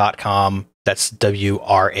Wrap.com, that's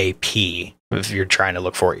WRAP, if you're trying to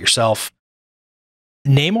look for it yourself.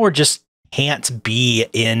 Namor just can't be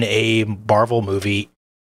in a Marvel movie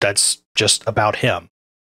that's just about him.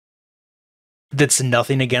 That's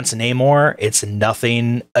nothing against Namor. It's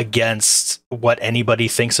nothing against what anybody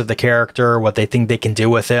thinks of the character, what they think they can do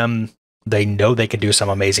with him. They know they can do some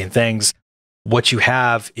amazing things. What you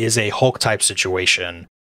have is a Hulk type situation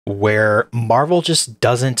where Marvel just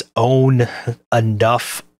doesn't own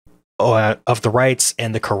enough of the rights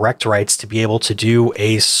and the correct rights to be able to do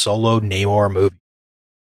a solo Namor movie.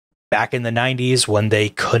 Back in the 90s, when they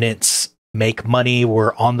couldn't make money,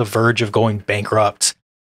 were on the verge of going bankrupt,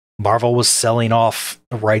 Marvel was selling off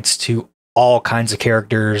rights to all kinds of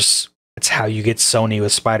characters. It's how you get Sony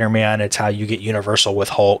with Spider-Man. It's how you get Universal with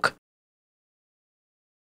Hulk.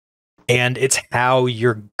 And it's how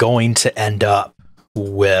you're going to end up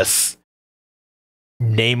with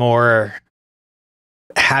Namor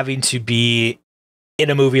having to be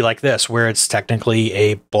in a movie like this, where it's technically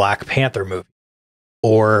a Black Panther movie,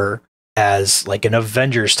 or as like an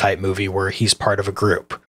Avengers type movie where he's part of a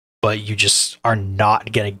group. But you just are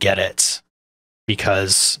not going to get it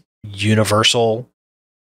because Universal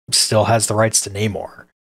still has the rights to Namor.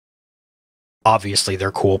 Obviously,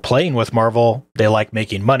 they're cool playing with Marvel. They like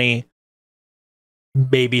making money.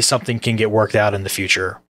 Maybe something can get worked out in the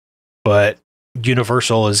future. But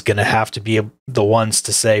Universal is going to have to be the ones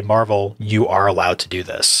to say, Marvel, you are allowed to do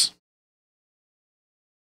this.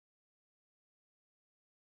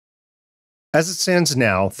 As it stands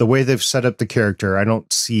now, the way they've set up the character, I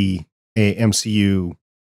don't see a MCU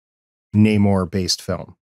Namor-based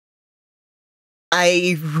film.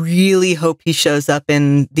 I really hope he shows up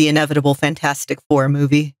in the inevitable Fantastic Four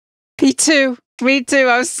movie. Me too. Me too.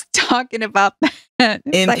 I was talking about that.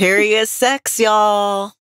 Imperious sex,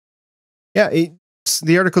 y'all. Yeah,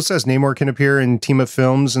 the article says Namor can appear in team-up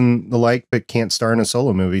films and the like, but can't star in a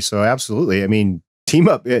solo movie. So absolutely. I mean,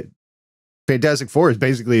 team-up... Fantastic Four is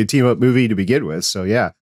basically a team-up movie to begin with, so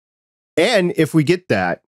yeah. And if we get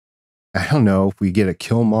that, I don't know if we get a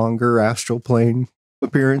Killmonger astral plane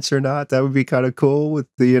appearance or not. That would be kind of cool with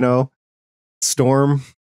the, Storm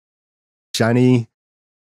Johnny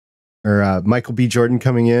or Michael B. Jordan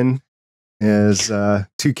coming in as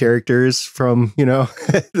two characters from,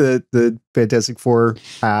 the Fantastic Four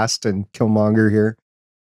past and Killmonger here.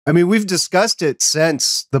 I mean, we've discussed it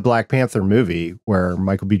since the Black Panther movie where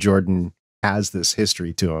Michael B. Jordan has this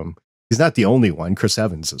history to him. He's not the only one, Chris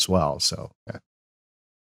Evans as well. So, yeah.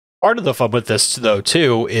 Part of the fun with this, though,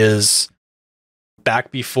 too, is back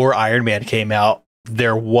before Iron Man came out,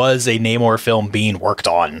 there was a Namor film being worked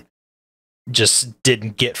on. Just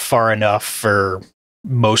didn't get far enough for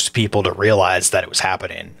most people to realize that it was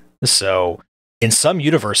happening. So, in some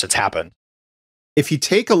universe, it's happened. If you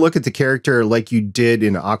take a look at the character like you did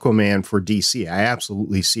in Aquaman for DC, I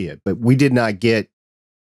absolutely see it. But we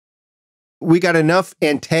got enough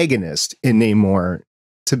antagonist in Namor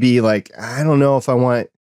to be like, I don't know if I want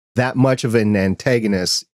that much of an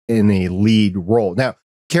antagonist in a lead role. Now,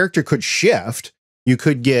 character could shift. You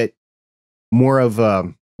could get more of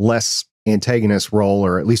a less antagonist role,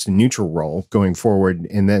 or at least a neutral role going forward.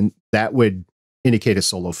 And then that would indicate a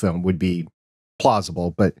solo film would be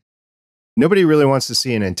plausible. But nobody really wants to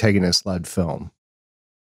see an antagonist-led film.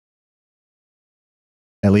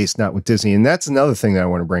 At least not with Disney. And that's another thing that I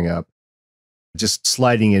want to bring up. Just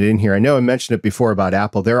sliding it in here. I know I mentioned it before about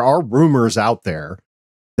Apple. There are rumors out there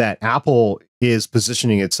that Apple is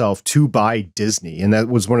positioning itself to buy Disney. And that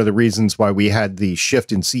was one of the reasons why we had the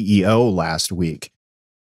shift in CEO last week.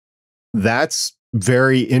 That's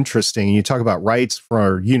very interesting. You talk about rights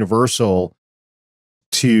for Universal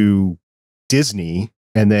to Disney,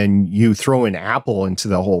 and then you throw in Apple into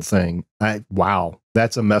the whole thing. Wow,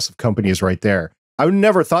 that's a mess of companies right there. I would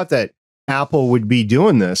never thought that Apple would be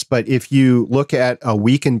doing this, but if you look at a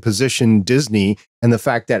weakened position Disney and the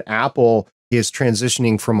fact that Apple is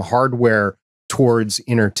transitioning from hardware towards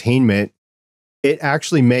entertainment, it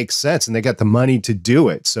actually makes sense, and they got the money to do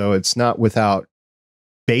it. So it's not without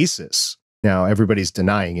basis. Now, everybody's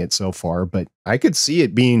denying it so far, but I could see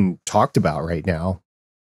it being talked about right now.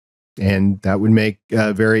 And that would make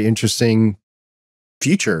a very interesting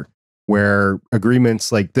future where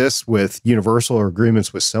agreements like this with Universal or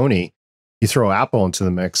agreements with Sony, you throw Apple into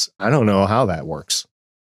the mix. I don't know how that works.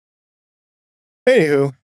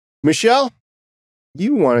 Anywho, Michelle,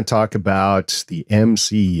 you want to talk about the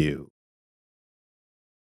MCU.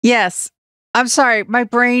 Yes. I'm sorry. My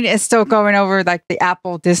brain is still going over like the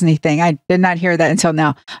Apple Disney thing. I did not hear that until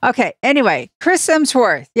now. Okay. Anyway, Chris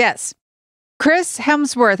Hemsworth. Yes. Chris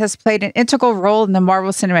Hemsworth has played an integral role in the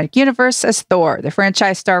Marvel Cinematic Universe as Thor. The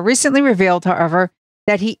franchise star recently revealed, however,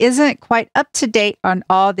 that he isn't quite up to date on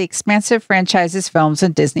all the expansive franchise's films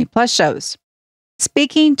and Disney Plus shows.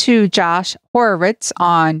 Speaking to Josh Horowitz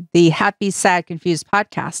on the Happy, Sad, Confused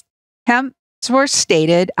podcast, Hemsworth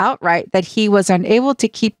stated outright that he was unable to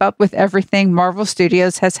keep up with everything Marvel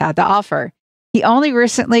Studios has had to offer. He only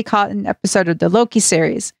recently caught an episode of the Loki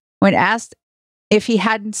series. When asked if he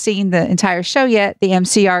hadn't seen the entire show yet, the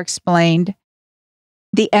MCU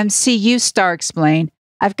star explained,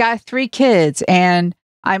 "I've got 3 kids and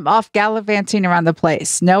I'm off gallivanting around the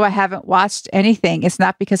place. No, I haven't watched anything. It's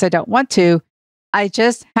not because I don't want to. I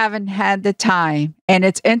just haven't had the time. And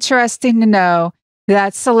it's interesting to know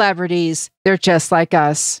that celebrities, they're just like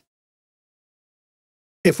us."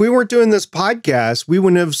 If we weren't doing this podcast, we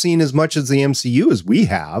wouldn't have seen as much as the MCU as we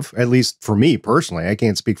have, at least for me personally. I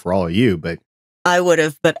can't speak for all of you, but I would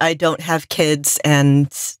have, but I don't have kids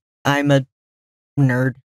and I'm a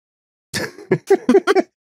nerd.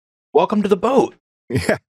 Welcome to the boat.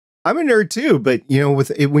 Yeah, I'm a nerd too, but you know,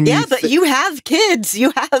 with it, when but you have kids,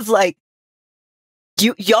 you have like,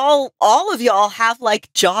 all of y'all have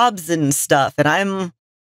like jobs and stuff, and I'm.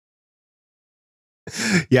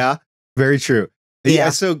 Yeah, very true. Yeah,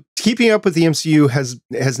 so keeping up with the MCU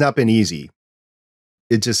has not been easy.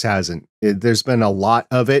 It just hasn't. There's been a lot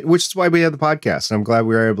of it, which is why we have the podcast. And I'm glad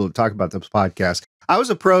we were able to talk about this podcast. I was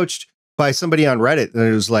approached by somebody on Reddit and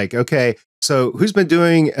it was like, okay, so who's been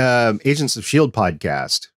doing Agents of S.H.I.E.L.D.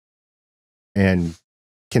 podcast and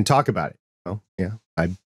can talk about it? Well, yeah,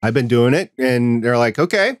 I've been doing it. And they're like,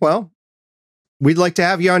 okay, well, we'd like to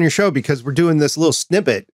have you on your show because we're doing this little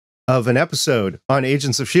snippet of an episode on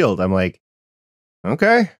Agents of S.H.I.E.L.D. I'm like,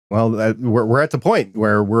 okay, well, we're at the point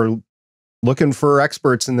where we're looking for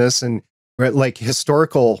experts in this, and like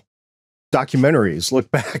historical documentaries look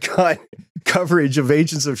back on coverage of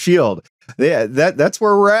Agents of S.H.I.E.L.D. Yeah, that's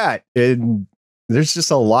where we're at. And there's just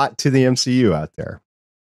a lot to the MCU out there.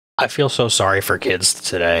 I feel so sorry for kids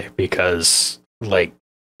today because like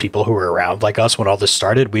people who were around like us when all this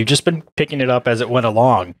started, we've just been picking it up as it went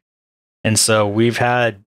along. And so we've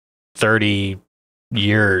had 30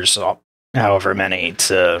 years, however many,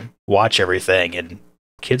 to watch everything, and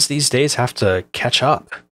kids these days have to catch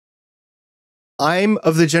up. I'm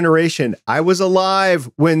of the generation. I was alive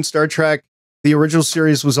when Star Trek, the original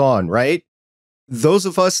series, was on, right? Those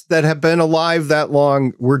of us that have been alive that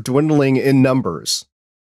long, we're dwindling in numbers.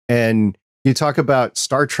 And you talk about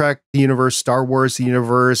Star Trek, the universe, Star Wars, the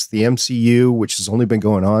universe, the MCU, which has only been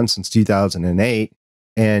going on since 2008,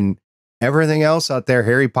 and everything else out there,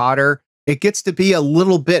 Harry Potter. It gets to be a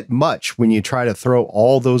little bit much when you try to throw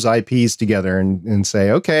all those IPs together and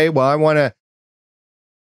say, okay, well, I want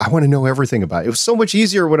to know everything about it. It was so much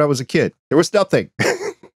easier when I was a kid. There was nothing.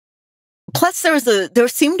 Plus, there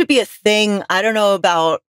seemed to be a thing, I don't know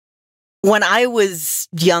about when I was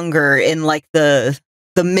younger in like the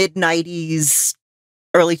mid 90s,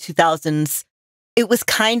 early 2000s, it was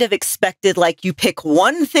kind of expected, like you pick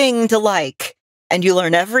one thing to like and you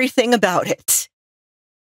learn everything about it.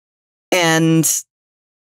 And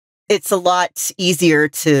it's a lot easier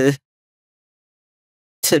to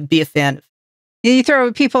be a fan of. You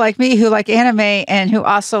throw people like me who like anime and who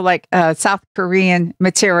also like South Korean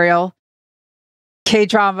material,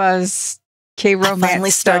 K-dramas, K-romance. I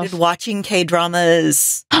finally started watching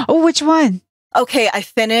K-dramas. Oh, which one? Okay, I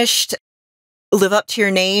finished Live Up to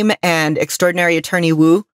Your Name and Extraordinary Attorney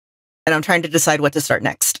Woo, and I'm trying to decide what to start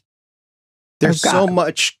next. There's so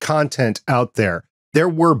much content out there. There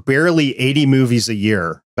were barely 80 movies a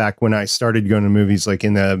year back when I started going to movies, like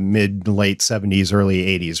in the mid-late 70s, early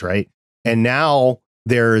 80s, right? And now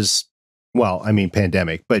there's, well, I mean,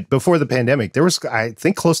 pandemic, but before the pandemic, there was, I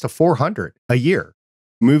think, close to 400 a year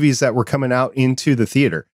movies that were coming out into the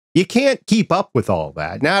theater. You can't keep up with all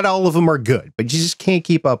that. Not all of them are good, but you just can't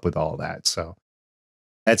keep up with all that. So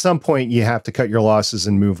at some point you have to cut your losses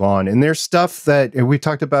and move on. And there's stuff that we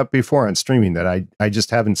talked about before on streaming that I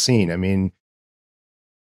just haven't seen. I mean,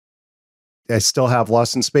 I still have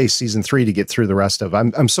Lost in Space season 3 to get through the rest of.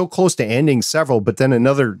 I'm so close to ending several, but then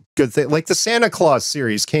another good thing, like the Santa Claus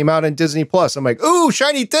series came out on Disney Plus. I'm like, ooh,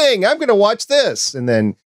 shiny thing. I'm going to watch this. And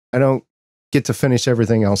then I don't get to finish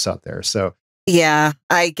everything else out there. So yeah,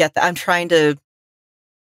 I get that. I'm trying to.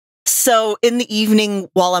 So in the evening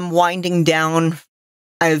while I'm winding down,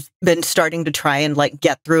 I've been starting to try and like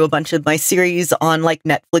get through a bunch of my series on like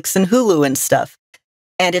Netflix and Hulu and stuff.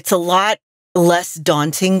 And it's a lot less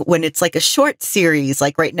daunting when it's like a short series.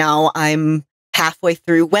 Like right now, I'm halfway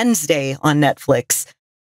through Wednesday on Netflix.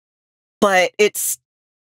 But it's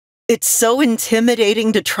so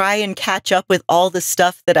intimidating to try and catch up with all the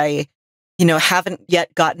stuff that I haven't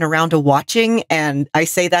yet gotten around to watching. And I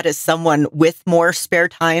say that as someone with more spare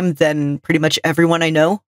time than pretty much everyone I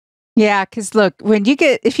know. Yeah, because look,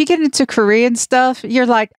 if you get into Korean stuff, you're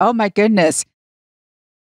like, oh my goodness.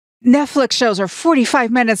 Netflix shows are 45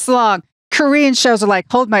 minutes long. Korean shows are like,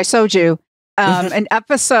 hold my soju. An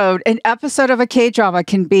episode of a K-drama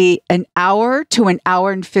can be an hour to an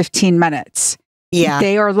hour and 15 minutes. Yeah.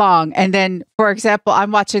 They are long. And then, for example,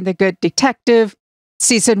 I'm watching The Good Detective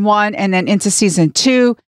season 1 and then into season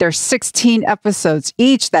 2. There's 16 episodes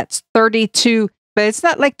each. That's 32. But it's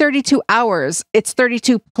not like 32 hours. It's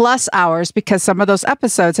 32 plus hours because some of those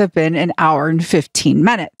episodes have been an hour and 15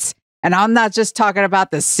 minutes. And I'm not just talking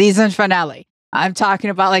about the season finale. I'm talking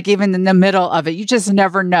about like even in the middle of it. You just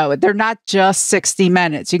never know. They're not just 60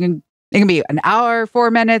 minutes. It can be an hour, 4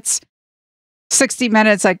 minutes, 60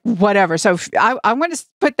 minutes, like whatever. So I'm going to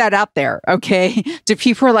put that out there, okay? To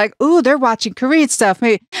people who are like, ooh, they're watching Korean stuff.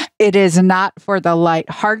 Maybe it is not for the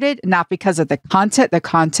lighthearted, not because of the content. The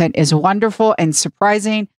content is wonderful and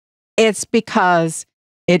surprising. It's because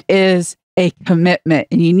it is a commitment.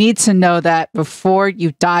 And you need to know that before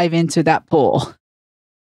you dive into that pool.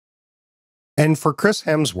 And for Chris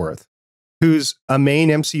Hemsworth, who's a main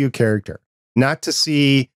MCU character, not to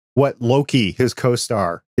see what Loki, his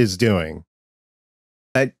co-star, is doing,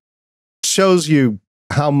 it shows you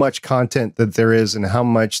how much content that there is and how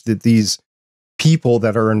much that these people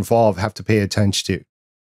that are involved have to pay attention to.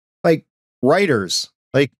 Like writers,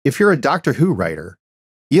 like if you're a Doctor Who writer,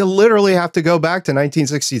 you literally have to go back to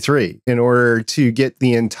 1963 in order to get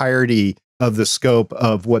the entirety of the scope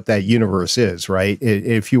of what that universe is, right?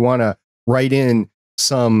 If you want to write in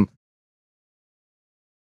some,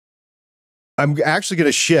 I'm actually going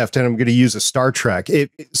to shift and I'm going to use a Star Trek.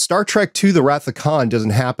 Star Trek II, The Wrath of Khan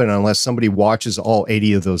doesn't happen unless somebody watches all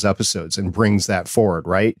 80 of those episodes and brings that forward,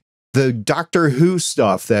 right? The Doctor Who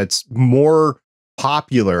stuff that's more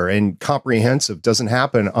popular and comprehensive doesn't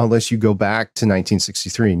happen unless you go back to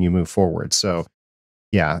 1963 and you move forward. So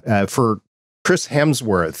yeah, for Chris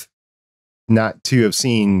Hemsworth not to have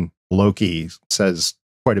seen Loki says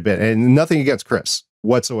quite a bit, and nothing against Chris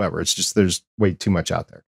whatsoever. It's just there's way too much out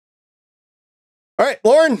there. All right,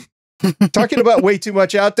 Lauren, talking about way too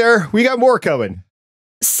much out there, we got more coming.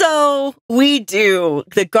 So we do.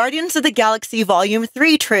 The Guardians of the Galaxy Volume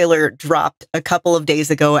 3 trailer dropped a couple of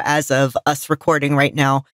days ago as of us recording right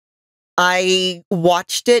now. I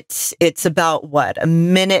watched it. It's about, what, a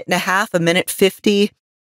minute and a half, a minute 50.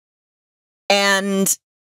 And,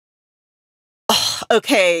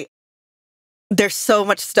 okay, there's so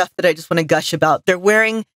much stuff that I just want to gush about. They're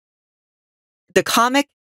wearing the comic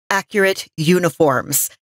accurate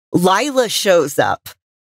uniforms. Lila shows up,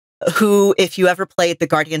 who, if you ever played the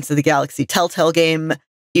Guardians of the Galaxy Telltale game,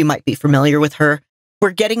 you might be familiar with her.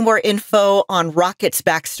 We're getting more info on Rocket's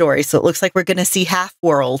backstory, so it looks like we're going to see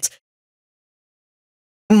Half-World.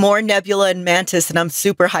 More Nebula and Mantis, and I'm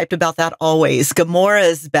super hyped about that always.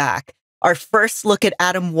 Gamora's back. Our first look at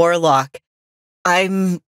Adam Warlock.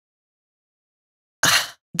 The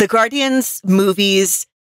Guardians movies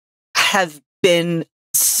have been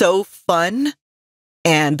so fun.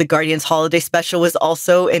 And the Guardians Holiday Special was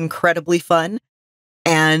also incredibly fun.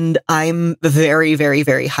 And I'm very, very,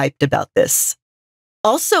 very hyped about this.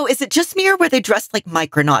 Also, is it just me or were they dressed like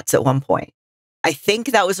Micronauts at one point? I think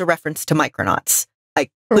that was a reference to Micronauts. I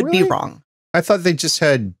could be wrong. I thought they just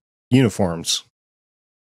had uniforms.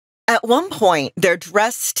 At one point, they're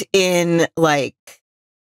dressed in like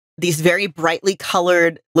these very brightly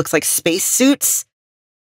colored, looks like space suits.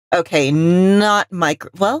 Okay, not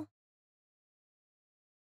well,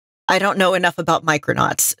 I don't know enough about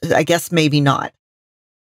Micronauts. I guess maybe not.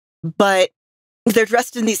 But they're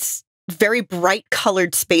dressed in these very bright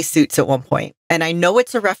colored spacesuits at one point. And I know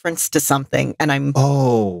it's a reference to something. And I'm...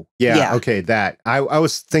 Oh, yeah. Okay, that. I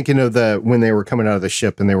was thinking of when they were coming out of the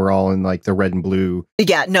ship and they were all in like the red and blue.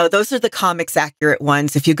 Yeah, no, those are the comics accurate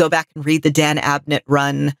ones. If you go back and read the Dan Abnett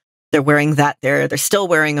run, they're wearing that there. They're still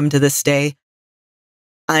wearing them to this day.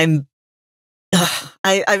 I'm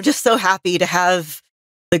just so happy to have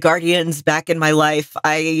the Guardians back in my life.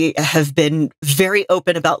 I have been very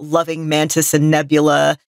open about loving Mantis and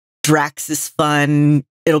Nebula. Drax is fun.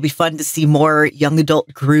 It'll be fun to see more young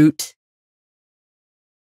adult Groot.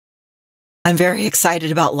 I'm very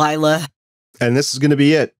excited about Lila. And this is going to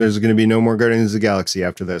be it. There's going to be no more Guardians of the Galaxy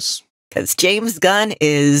after this. Because James Gunn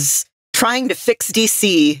is trying to fix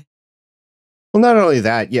DC. Well, not only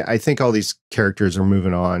that, yeah, I think all these characters are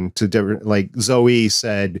moving on to different, like Zoe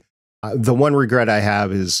said, the one regret I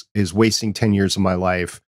have is wasting 10 years of my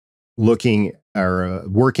life looking or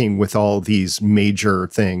working with all these major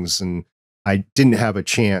things. And I didn't have a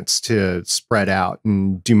chance to spread out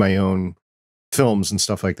and do my own films and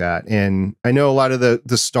stuff like that. And I know a lot of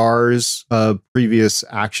the stars of previous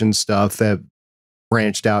action stuff that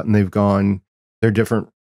branched out and they've gone their different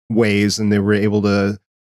ways and they were able to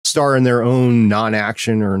star in their own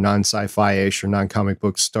non-action or non-sci-fi-ish or non-comic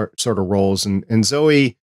book sort of roles. And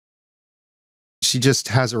Zoe, she just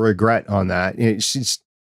has a regret on that. She's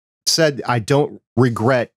said, I don't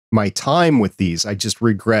regret my time with these. I just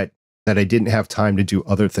regret that I didn't have time to do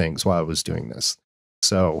other things while I was doing this.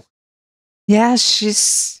 So, yeah,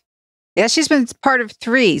 she's been part of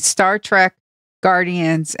 3: Star Trek,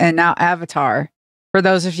 Guardians, and now Avatar. For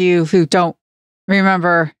those of you who don't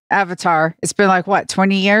remember Avatar, it's been like, what,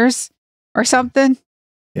 20 years or something?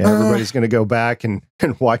 Yeah, everybody's going to go back and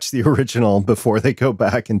watch the original before they go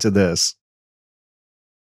back into this.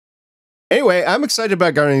 Anyway, I'm excited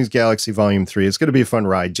about Guardians of the Galaxy Volume 3. It's going to be a fun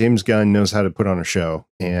ride. James Gunn knows how to put on a show.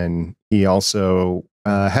 And he also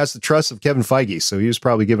has the trust of Kevin Feige. So he was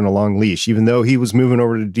probably given a long leash, even though he was moving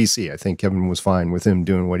over to DC. I think Kevin was fine with him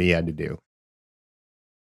doing what he had to do.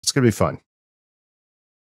 It's going to be fun.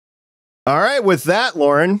 All right. With that,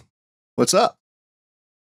 Lauren, what's up?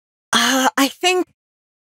 I think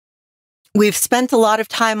we've spent a lot of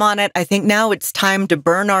time on it. I think now it's time to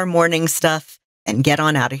burn our morning stuff and get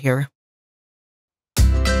on out of here.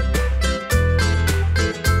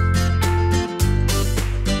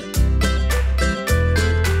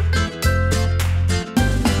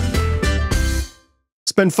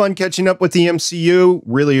 It's been fun catching up with the MCU.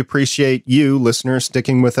 Really appreciate you, listeners,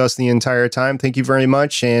 sticking with us the entire time. Thank you very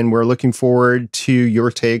much. And we're looking forward to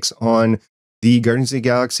your takes on the Guardians of the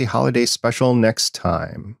Galaxy Holiday Special next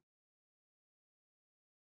time.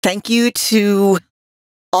 Thank you to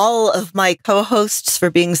all of my co-hosts for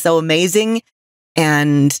being so amazing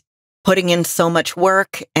and putting in so much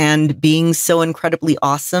work and being so incredibly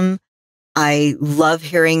awesome. I love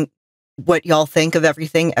hearing what y'all think of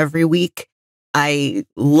everything every week. I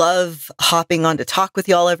love hopping on to talk with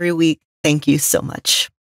y'all every week. Thank you so much.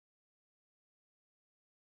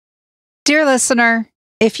 Dear listener,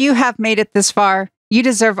 if you have made it this far, you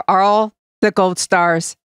deserve all the gold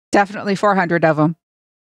stars, definitely 400 of them.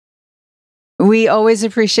 We always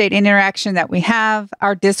appreciate interaction that we have.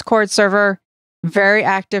 Our Discord server very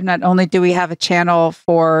active. Not only do we have a channel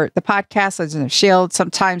for the podcast, Legends of S.H.I.E.L.D.,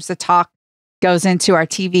 sometimes the talk goes into our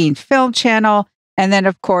TV and film channel. And then,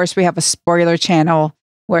 of course, we have a spoiler channel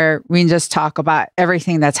where we just talk about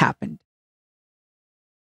everything that's happened.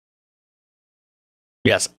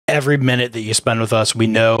 Yes, every minute that you spend with us, we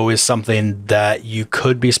know is something that you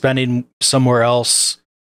could be spending somewhere else,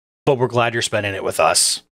 but we're glad you're spending it with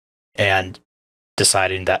us and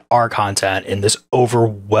deciding that our content in this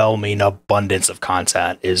overwhelming abundance of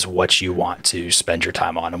content is what you want to spend your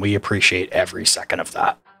time on. And we appreciate every second of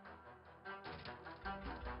that.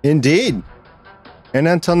 Indeed. And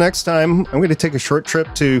until next time, I'm going to take a short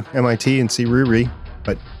trip to MIT and see Riri,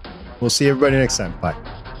 but we'll see everybody next time. Bye.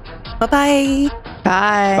 Bye-bye.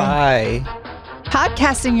 Bye. Bye.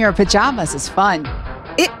 Podcasting in your pajamas is fun.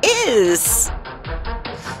 It is.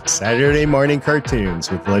 Saturday morning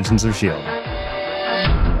cartoons with Legends of S.H.I.E.L.D.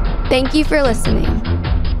 Thank you for listening.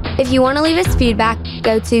 If you want to leave us feedback,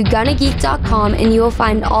 go to gonnageek.com and you will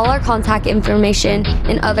find all our contact information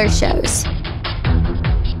and other shows.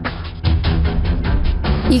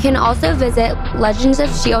 You can also visit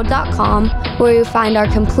legendsofshield.com where you'll find our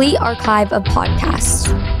complete archive of podcasts.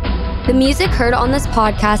 The music heard on this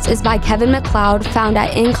podcast is by Kevin MacLeod, found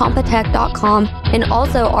at incompetech.com, and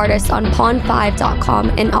also artists on pond5.com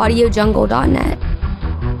and audiojungle.net.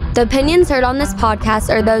 The opinions heard on this podcast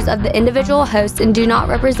are those of the individual hosts and do not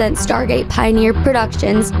represent Stargate Pioneer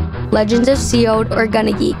Productions, Legends of S.H.I.E.L.D., or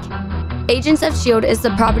Gonna Geek. Agents of S.H.I.E.L.D. is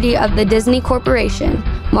the property of the Disney Corporation,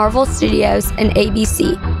 Marvel Studios, and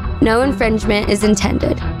ABC. No infringement is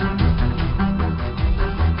intended.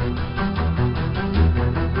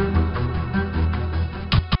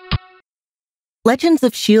 Legends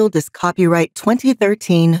of S.H.I.E.L.D. is copyright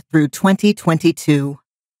 2013 through 2022.